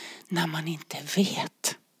när man inte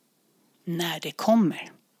vet när det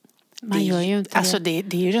kommer. Man gör ju inte alltså det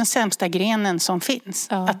är ju den sämsta grenen som finns.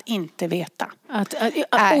 Ja. Att inte veta.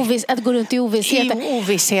 Att gå runt i ovisshet. I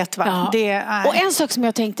ovisshet, va? Ja. Det är... Och en sak som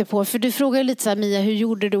jag tänkte på. För du frågade lite så här, Mia, hur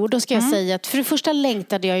gjorde du? Och då ska jag säga att för det första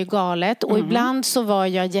längtade jag ju galet. Och ibland så var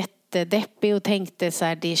jag jättedeppig och tänkte så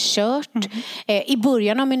här, det är kört. I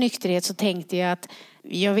början av min nykterhet så tänkte jag att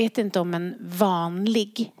jag vet inte om en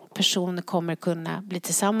vanlig person kommer kunna bli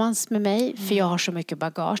tillsammans med mig. För jag har så mycket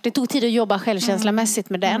bagage. Det tog tid att jobba självkänslamässigt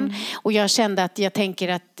med den. Och jag kände att jag tänker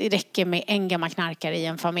att det räcker med en gammal knarkare i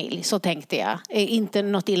en familj. Så tänkte jag. Inte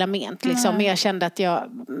något illa ment liksom. Men jag kände att jag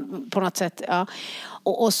på något sätt... Ja.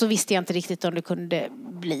 Och så visste jag inte riktigt om det kunde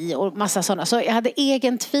bli. Och massa sådana. Så jag hade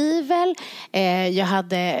egen tvivel. Jag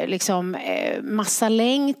hade liksom massa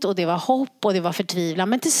längt. Och det var hopp och det var förtvivlan.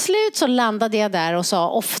 Men till slut så landade jag där och sa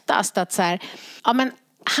oftast att så här... Ja, men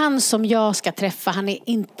han som jag ska träffa, han är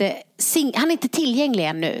inte tillgänglig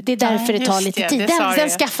ännu. Det är därför det tar lite tid. Den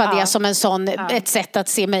skaffade jag som en sån, ett sätt att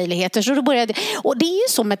se möjligheter. Så då började, och det är ju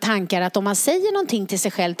så med tankar att om man säger någonting till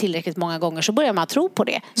sig själv tillräckligt många gånger så börjar man tro på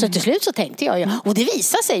det. Så till slut så tänkte jag ju, och det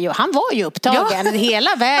visar sig ju, han var ju upptagen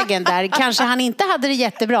hela vägen där. Kanske han inte hade det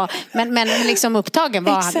jättebra, men liksom upptagen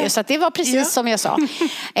var han ju. Så att det var precis som jag sa.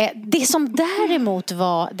 Det som däremot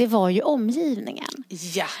det var ju omgivningen.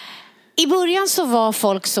 Ja. I början så var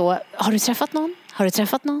folk så, har du träffat någon? Har du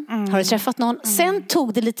träffat någon? Har du träffat någon? Sen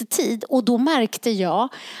tog det lite tid och då märkte jag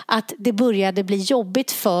att det började bli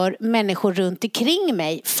jobbigt för människor runt omkring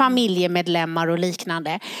mig, familjemedlemmar och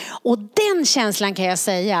liknande. Och den känslan kan jag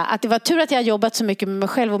säga, att det var tur att jag jobbat så mycket med mig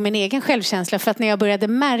själv och min egen självkänsla, för att när jag började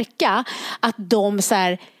märka att de så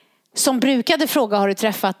här, som brukade fråga, har du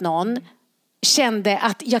träffat någon? Kände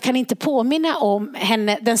att jag kan inte påminna om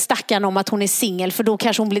henne, den stackaren, om att hon är singel, för då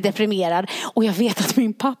kanske hon blir deprimerad. Och jag vet att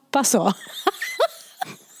min pappa sa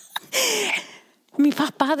min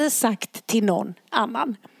pappa hade sagt till någon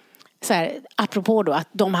annan så här, apropå då att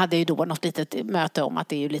de hade ju då något litet möte om att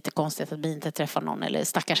det är ju lite konstigt att vi inte träffar någon, eller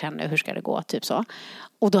stackars henne, hur ska det gå, typ så.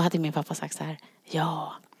 Och då hade min pappa sagt så här,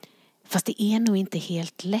 ja, fast det är nog inte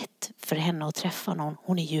helt lätt för henne att träffa någon,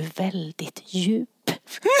 hon är ju väldigt djup.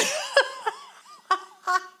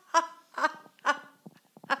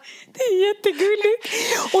 Det är jättegulligt.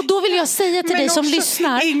 Och då vill jag säga till dig som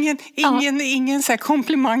lyssnar. Ingen så här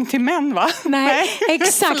komplimang till män, va? Nej,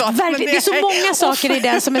 exakt. Förlåt, det är så många saker i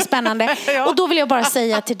den som är spännande. Ja. Och då vill jag bara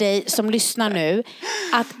säga till dig som lyssnar nu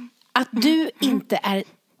att du inte är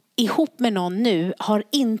ihop med någon nu har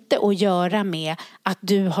inte att göra med att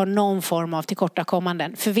du har någon form av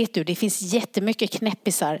tillkortakommanden. För vet du, det finns jättemycket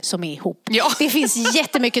knäppisar som är ihop. Ja. Det finns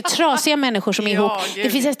jättemycket trasiga människor som är ihop. Det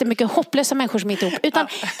finns jättemycket hopplösa människor som är inte ihop. Utan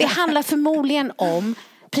det handlar förmodligen om,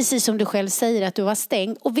 precis som du själv säger, att du var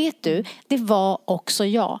stängd. Och vet du, det var också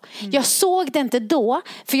jag. Jag såg det inte då.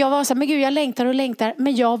 För jag var så här, men gud, jag längtar och längtar.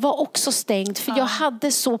 Men jag var också stängd. För jag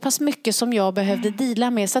hade så pass mycket som jag behövde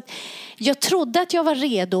dela med. Så att jag trodde att jag var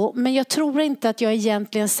redo. Men jag tror inte att jag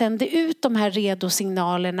egentligen sände ut de här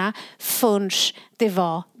redosignalerna förrän det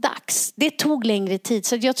var dags. Det tog längre tid,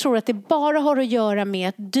 så jag tror att det bara har att göra med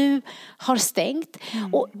att du har stängt.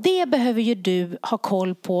 Och det behöver ju du ha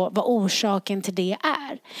koll på vad orsaken till det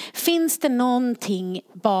är. Finns det någonting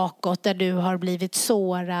bakåt där du har blivit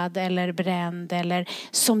sårad eller bränd eller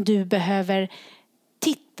som du behöver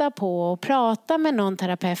titta på och prata med någon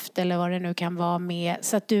terapeut eller vad det nu kan vara med,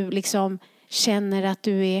 så att du liksom känner att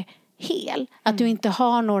du är hel. Att du inte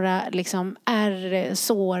har några liksom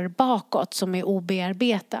sår bakåt som är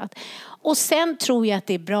obearbetat. Och sen tror jag att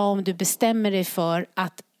det är bra om du bestämmer dig för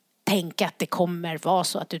att tänka att det kommer vara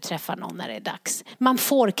så att du träffar någon när det är dags. Man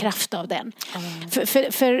får kraft av den.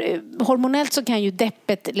 För hormonellt så kan ju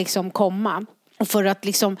deppet liksom komma. Och för att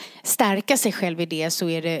liksom stärka sig själv i det så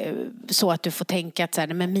är det så att du får tänka att så här,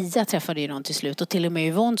 men Mia träffade ju någon till slut. Och till och med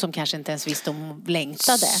Yvonne som kanske inte ens visste om hon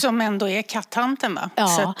längtade. Som ändå är kattanten, va? Ja.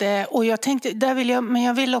 Så att, och jag tänkte, men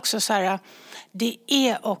jag vill också så här, det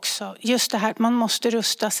är också just det här att man måste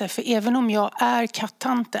rusta sig. För även om jag är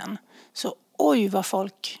kattanten så oj vad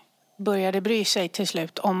folk började bry sig till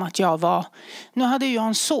slut om att jag var... Nu hade jag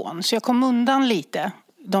en son så jag kom undan lite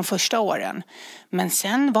de första åren. Men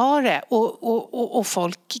sen var det, och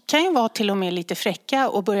folk kan ju vara till och med lite fräcka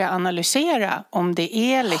och börja analysera om det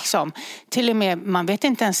är liksom, till och med, man vet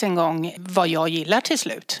inte ens en gång vad jag gillar till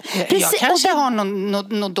slut. Precis, jag kanske har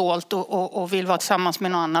något dolt och vill vara tillsammans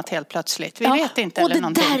med något annat helt plötsligt. Vi vet inte. Och eller det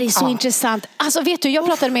någonting. där är så intressant. Alltså vet du, jag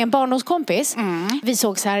pratade med en barndomskompis. Vi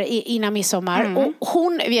sågs här innan midsommar. Och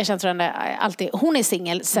hon, vi har känt varandra alltid, hon är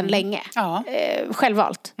singel sedan länge.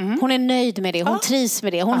 Självvalt. Hon är nöjd med det, hon trivs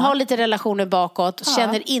med det. Hon har lite relationer bakåt.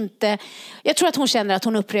 Känner inte, jag tror att hon känner att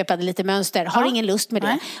hon upprepade lite mönster. Har ingen lust med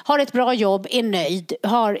det. Har ett bra jobb, är nöjd.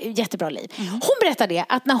 Har jättebra liv. Hon berättade det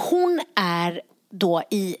att när hon är då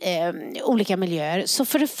i olika miljöer, så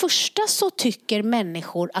för det första så tycker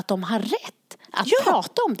människor att de har rätt att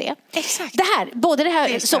prata om det. Exakt. Det här, både det här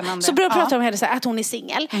det så börjar prata om henne så här, att hon är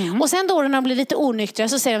singel. Och sen då när de blir lite onyktra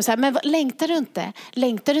så säger de så här, men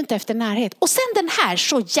längtar du inte efter närhet? Och sen den här,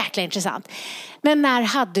 så jäkla intressant. Men när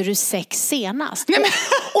hade du sex senast?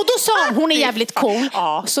 Och då sa hon är jävligt cool.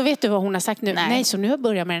 Så vet du vad hon har sagt nu? Nej, så nu har jag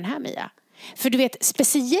börjat med den här, Mia. För du vet,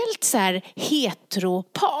 speciellt så här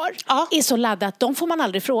heteropar är så laddat, de får man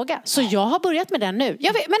aldrig fråga. Så jag har börjat med den nu.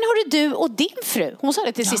 Jag vet, men hörru, du och din fru, hon sa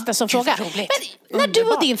det till sista som fråga. Men när du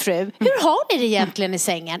och din fru, hur har ni det egentligen i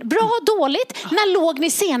sängen? Bra, dåligt? När låg ni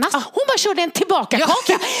senast? Hon bara körde en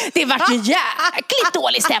tillbaka-kaka. Det var ju jäkligt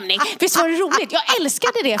dålig stämning. Visst var det roligt? Jag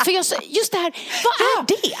älskade det. För just det här, vad är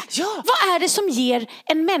det? Vad är det som ger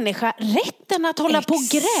en människa rätten att hålla på och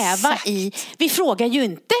gräva i? Vi frågar ju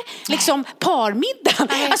inte liksom parmiddagen.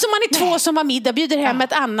 Alltså man är två som har middag, bjuder hem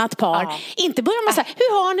ett annat par. Inte börjar man säga,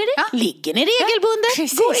 hur har ni det? Ligger ni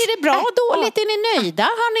regelbundet? Är det bra, dåligt? Är ni nöjda?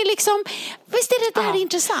 Har ni liksom... Visst är det där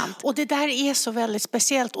intressant? Och det där är så väldigt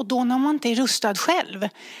speciellt. Och då när man inte är rustad själv.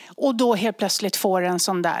 Och då helt plötsligt får en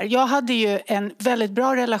sån där. Jag hade ju en väldigt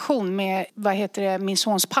bra relation med, min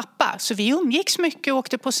sons pappa. Så vi umgicks mycket och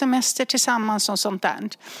åkte på semester tillsammans och sånt där.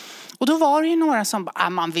 Och då var det ju några som bara,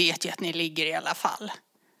 man vet ju att ni ligger i alla fall.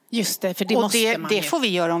 Just det, för det måste man det får vi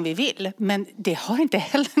göra om vi vill. Men det har inte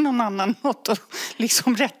heller någon annan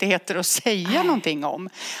liksom rättigheter att säga någonting om.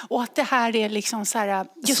 Och att det här är liksom så här,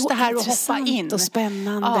 just så det här att hoppa in. Och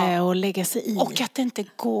spännande och lägga sig i. Och att det inte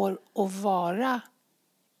går att vara...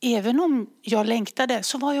 Även om jag längtade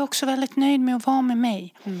så var jag också väldigt nöjd med att vara med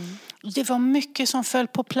mig. Det var mycket som föll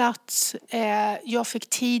på plats. Jag fick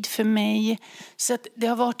tid för mig. Så att det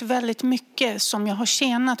har varit väldigt mycket som jag har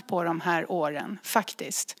tjänat på de här åren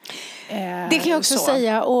faktiskt. Det kan jag också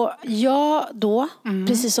säga. Och jag då,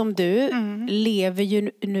 precis som du, lever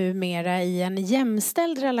ju numera i en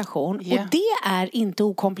jämställd relation. Och det är inte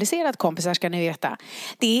okomplicerat, kompisar, ska ni veta.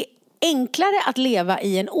 Det är enklare att leva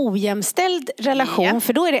i en ojämställd relation,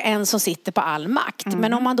 för då är det en som sitter på all makt.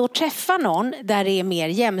 Men om man då träffar någon där det är mer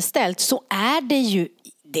jämställt, så är det ju,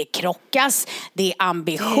 det krockas, det är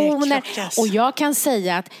ambitioner. Och jag kan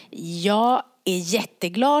säga att jag är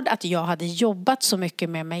jätteglad att jag hade jobbat så mycket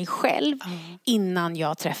med mig själv innan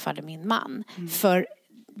jag träffade min man. För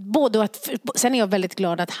sen är jag väldigt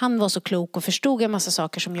glad att han var så klok och förstod en massa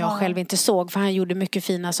saker som jag själv inte såg. För han gjorde mycket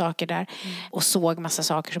fina saker där och såg massa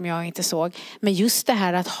saker som jag inte såg. Men just det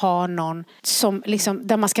här att ha någon som liksom,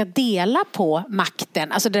 där man ska dela på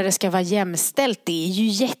makten, alltså där det ska vara jämställt, det är ju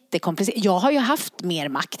jättekomplicerat. Jag har ju haft mer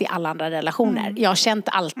makt i alla andra relationer. Jag har känt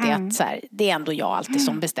alltid att så här, det är ändå jag alltid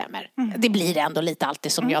som bestämmer. Det blir ändå lite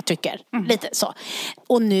alltid som jag tycker. Lite så.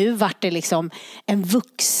 Och nu vart det liksom en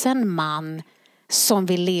vuxen man som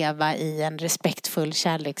vill leva i en respektfull,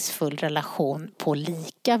 kärleksfull relation på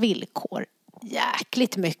lika villkor.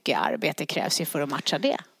 Jäkligt mycket arbete krävs ju för att matcha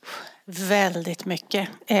det. Väldigt mycket.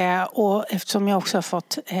 Och eftersom jag också har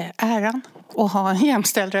fått äran att ha en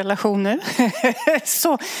jämställd relation nu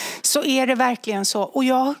så är det verkligen så. Och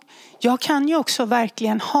jag kan ju också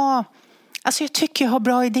verkligen ha... Alltså jag tycker jag har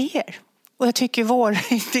bra idéer. Och jag tycker våra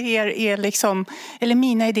idéer är liksom... Eller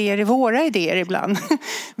mina idéer är våra idéer ibland.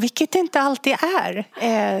 Vilket inte alltid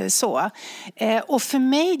är så. Och för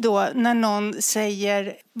mig då, när någon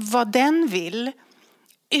säger vad den vill...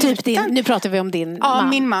 Typ nu pratar vi om din man. Ja,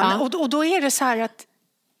 min man. Ja. Och då är det så här att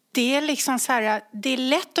det är liksom så här, det är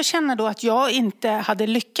lätt att känna då att jag inte hade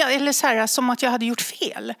lyckats. Eller så här, som att jag hade gjort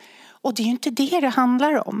fel. Och det är ju inte det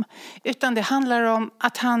handlar om. Utan det handlar om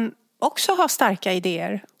att han också har starka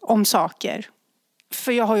idéer om saker.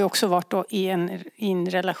 För jag har ju också varit då i en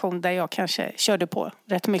relation där jag kanske körde på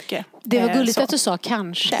rätt mycket. Det var gulligt att du sa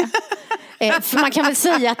kanske. För man kan väl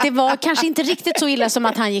säga att det var kanske inte riktigt så illa som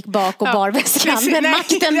att han gick bak och bar väskan. Men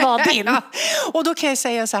makten var din. Ja. Och då kan jag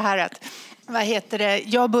säga så här att,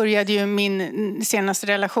 jag började ju min senaste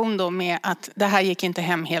relation då med att det här gick inte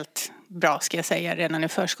hem helt bra, ska jag säga, redan i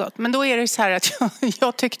förskott. Men då är det så här att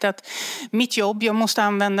jag tyckte att mitt jobb, jag måste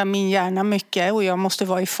använda min hjärna mycket och jag måste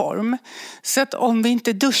vara i form. Så att om vi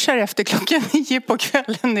inte duschar efter 9:00 på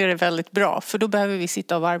kvällen är det väldigt bra. För då behöver vi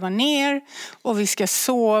sitta och varva ner och vi ska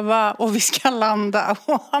sova och vi ska landa.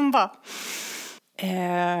 Och han bara...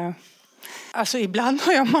 Alltså ibland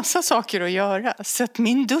har jag massa saker att göra. Så att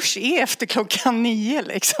min dusch är efter 9:00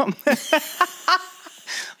 liksom.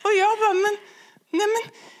 Och jag bara, men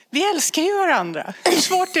vi älskar ju varandra. Hur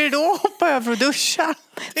svårt är det då att hoppa över och duscha?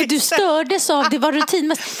 För du stördes av, det var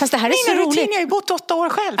rutin. Fast det här är mina så roligt. Jag har ju bott 8 år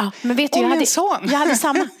själv. Ja, men vet du, jag hade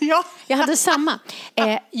samma. Ja. Jag hade samma.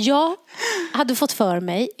 Jag hade fått för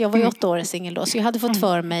mig, jag var ju 8 år singel då, så jag hade fått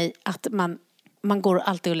för mig att man går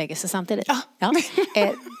alltid och lägger sig samtidigt. Ja.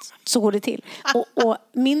 Så går det till. Och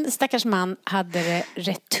min stackars man hade det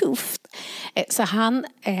rätt tufft. Så han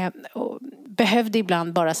behövde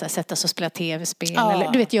ibland bara så här, sätta sig och spela tv-spel.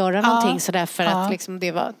 Eller du vet, göra någonting sådär för att liksom,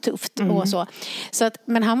 det var tufft. Och så att,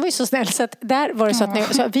 men han var ju så snäll så att där var det så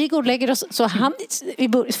att så vi går och lägger oss. Så han,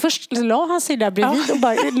 först la han sig där bredvid och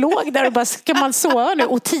bara låg där och bara, ska man sova nu?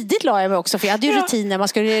 Och tidigt la jag mig också, för jag hade ju rutiner. Man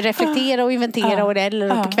skulle reflektera och inventera och det,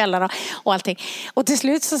 eller på kvällarna och allting. Och till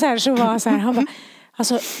slut så var han så här, han bara,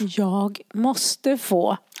 alltså jag måste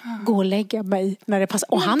få gå och lägga mig när det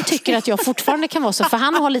passar. Och han tycker att jag fortfarande kan vara så, för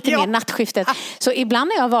han har lite mer nattskiftet. Så ibland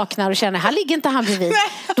när jag vaknar och känner, här ligger inte han bredvid.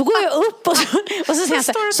 Då går jag upp och så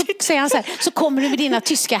säger han så här, så kommer du med dina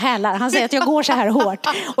tyska hälar. Han säger att jag går så här hårt.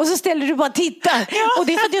 Och så ställer du bara och tittar. Och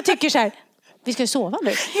det är för att jag tycker så här, vi ska ju sova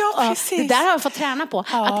nu. Ja, precis. Det där har jag fått träna på.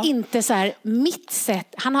 Att inte så här, mitt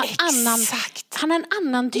sätt. Han har en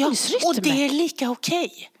annan dygnsrytm. Och det är lika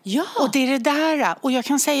okej. Ja. Och det är det där. Och jag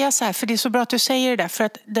kan säga så här, för det är så bra att du säger det där. För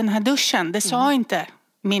att den här duschen, det sa inte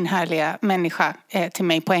min härliga människa till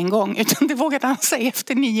mig på en gång. Utan det vågade han säga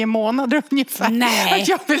efter 9 månader ungefär. Nej. Att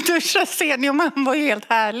jag vill duscha sen. Och man var ju helt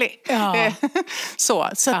härlig. Ja. Så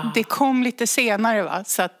att det kom lite senare. Va?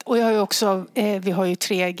 Så att, och jag har ju också, vi har ju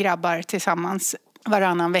 3 grabbar tillsammans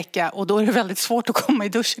varannan vecka. Och då är det väldigt svårt att komma i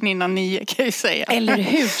duschen innan 9, kan jag säga. Eller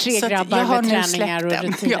hur? 3 grabbar med träningar och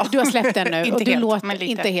rutiner. Ja. Du har släppt den nu. Och du låter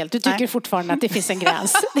inte helt. Du tycker fortfarande att det finns en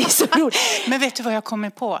gräns. Det är så roligt. Men vet du vad jag kommer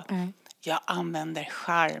på? Jag använder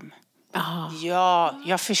charm. Ja,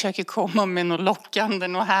 jag försöker komma med något lockande,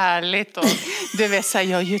 något härligt. Och det vill säga,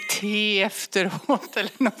 jag gör te efteråt.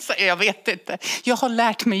 Eller något så, jag vet inte. Jag har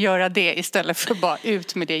lärt mig göra det istället för bara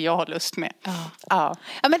ut med det jag har lust med. Ja,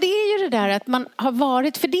 men det är ju det där att man har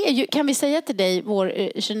varit... För det är ju, kan vi säga till dig, vår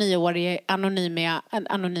 29-årige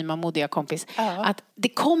anonyma modiga kompis. Att det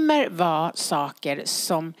kommer vara saker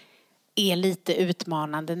som är lite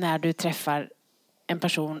utmanande när du träffar en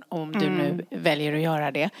person, om du nu väljer att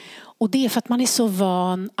göra det. Och det är för att man är så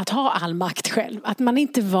van att ha all makt själv. Att man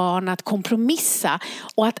inte är van att kompromissa.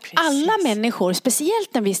 Och att alla människor,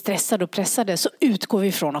 speciellt när vi är stressade och pressade, så utgår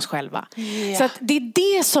vi från oss själva. Yeah. Så att det är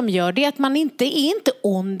det som gör det, att man inte är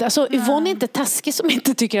ond. Alltså Yvonne är inte taskig som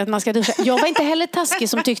inte tycker att man ska duscha. Jag var inte heller taskig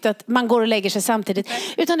som tyckte att man går och lägger sig samtidigt.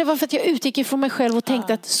 Utan det var för att jag utgick ifrån mig själv och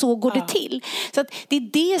tänkte att så går det till. Så att det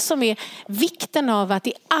är det som är vikten av att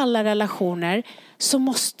i alla relationer så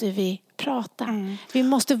måste vi prata. Vi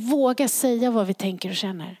måste våga säga vad vi tänker och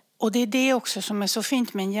känner. Och det är det också som är så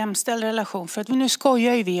fint med en jämställd relation. För att nu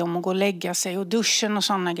skojar ju vi om att gå och lägga sig och duschen och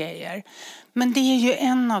sådana grejer. Men det är ju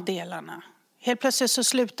en av delarna. Helt plötsligt så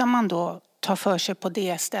slutar man då ta för sig på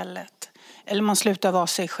det stället. Eller man slutar vara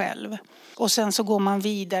sig själv. Och sen så går man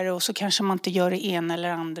vidare och så kanske man inte gör det ena eller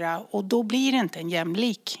andra. Och då blir det inte en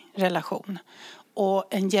jämlik relation. Och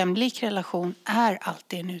en jämlik relation är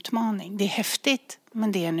alltid en utmaning. Det är häftigt,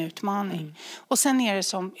 men det är en utmaning. Och sen är det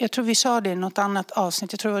som, jag tror vi sa det i något annat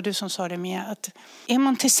avsnitt, jag tror det var du som sa det med, att är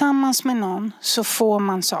man tillsammans med någon så får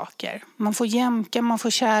man saker. Man får jämka, man får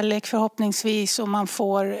kärlek förhoppningsvis, och man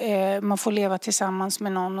får leva tillsammans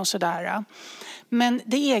med någon och sådär. Men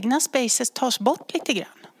det egna spacet tas bort lite grann.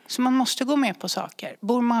 Så man måste gå med på saker.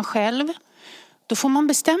 Bor man själv, då får man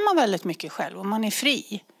bestämma väldigt mycket själv och man är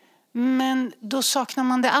fri. Men då saknar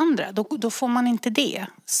man det andra, då får man inte det.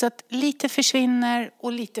 Så att lite försvinner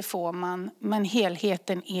och lite får man, men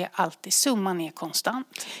helheten är alltid, summan är konstant.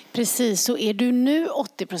 Precis, så är du nu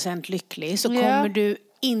 80% lycklig så kommer du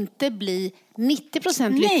inte bli 90%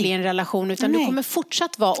 lycklig i en relation, utan du kommer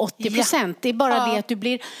fortsatt vara 80%. Det är bara det att du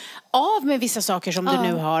blir av med vissa saker som du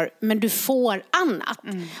nu har, men du får annat.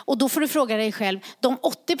 Och då får du fråga dig själv, de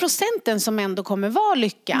 80% som ändå kommer vara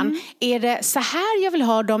lyckan, är det så här jag vill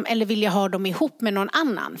ha dem, eller vill jag ha dem ihop med någon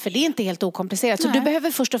annan? För det är inte helt okomplicerat. Så du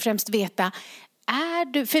behöver först och främst veta,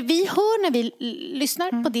 för vi hör när vi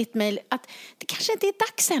lyssnar på ditt mejl att det kanske inte är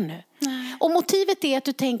dags ännu. Nej. Och motivet är att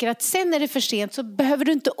du tänker att sen är det för sent, så behöver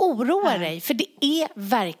du inte oroa dig. För det är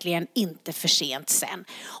verkligen inte för sent sen.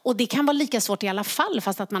 Och det kan vara lika svårt i alla fall,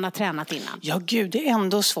 fast att man har tränat innan. Ja gud, det är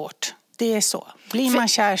ändå svårt. Det är så. Blir man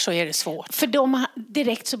kär så är det svårt. För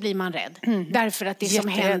direkt så blir man rädd. Därför att det som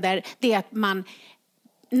händer, det är att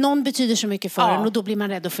någon betyder så mycket för en, och då blir man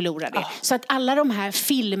rädd att förlora det. Så att alla de här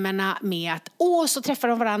filmerna med att så träffar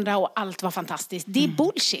de varandra och allt var fantastiskt. Det är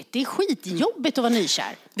bullshit. Det är skitjobbigt att vara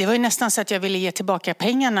nykär. Det var ju nästan så att jag ville ge tillbaka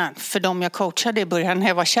pengarna för dem jag coachade i början när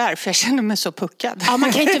jag var kär. För jag kände mig så puckad. Ja,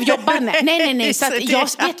 man kan inte jobba. Nej. Så, att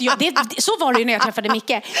så var det ju när jag träffade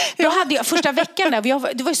Micke. Då hade jag första veckan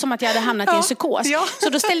där. Det var ju som att jag hade hamnat i en psykos. Ja. Så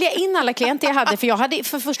då ställde jag in alla klienter jag hade. För jag hade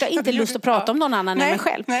för första inte lust att prata om någon annan än mig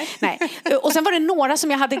själv. Nej. Och sen var det några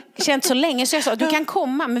som jag hade känt så länge, så jag sa, du kan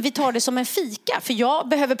komma, men vi tar det som en fika, för jag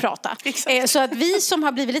behöver prata. Så att vi som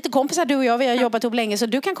har blivit lite kompisar, du och jag, vi har jobbat ihop länge, så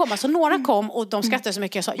du kan komma. Så några kom och de skrattade så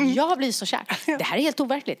mycket. Jag sa, jag har blivit så kär. Det här är helt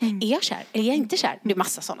overkligt. Är jag kär? Är jag inte kär? Det är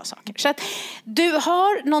massa sådana saker. Så att du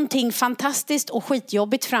har någonting fantastiskt och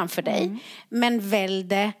skitjobbigt framför dig, men välj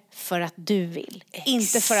det för att du vill.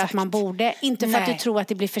 Inte för att man borde, inte för att du tror att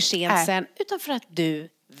det blir för sent sen, utan för att du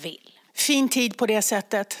vill. Fin tid på det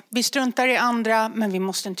sättet. Vi struntar i andra, men vi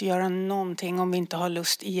måste inte göra någonting om vi inte har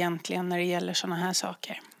lust egentligen när det gäller såna här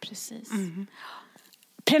saker. Precis.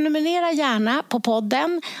 Prenumerera gärna på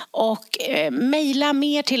podden och mejla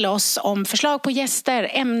mer till oss om förslag på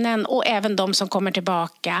gäster, ämnen och även de som kommer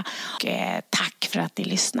tillbaka. Och, tack för att ni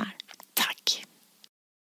lyssnar. Tack.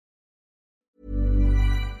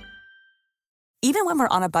 Even when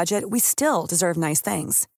we're on a budget, we still deserve nice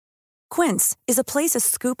things. Quince is a place to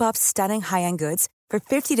scoop up stunning high-end goods for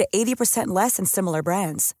 50 to 80% less than similar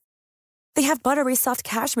brands. They have buttery soft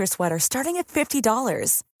cashmere sweaters starting at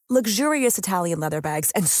 $50, luxurious Italian leather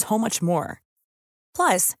bags, and so much more.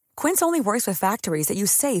 Plus, Quince only works with factories that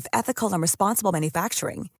use safe, ethical, and responsible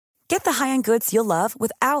manufacturing. Get the high-end goods you'll love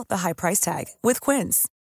without the high price tag with Quince.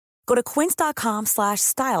 Go to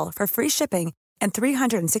quince.com/style for free shipping and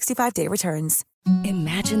 365-day returns.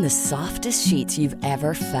 Imagine the softest sheets you've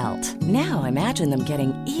ever felt. Now imagine them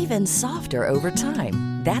getting even softer over time.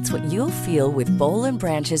 That's what you'll feel with Boll &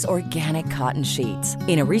 Branch's organic cotton sheets.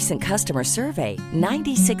 In a recent customer survey,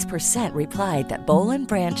 96% replied that Boll &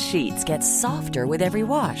 Branch sheets get softer with every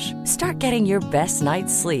wash. Start getting your best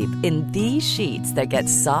night's sleep in these sheets that get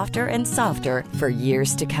softer and softer for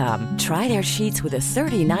years to come. Try their sheets with a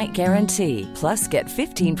 30-night guarantee. Plus, get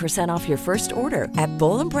 15% off your first order at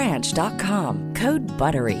bollandbranch.com. Code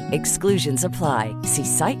BUTTERY. Exclusions apply. See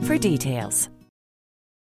site for details.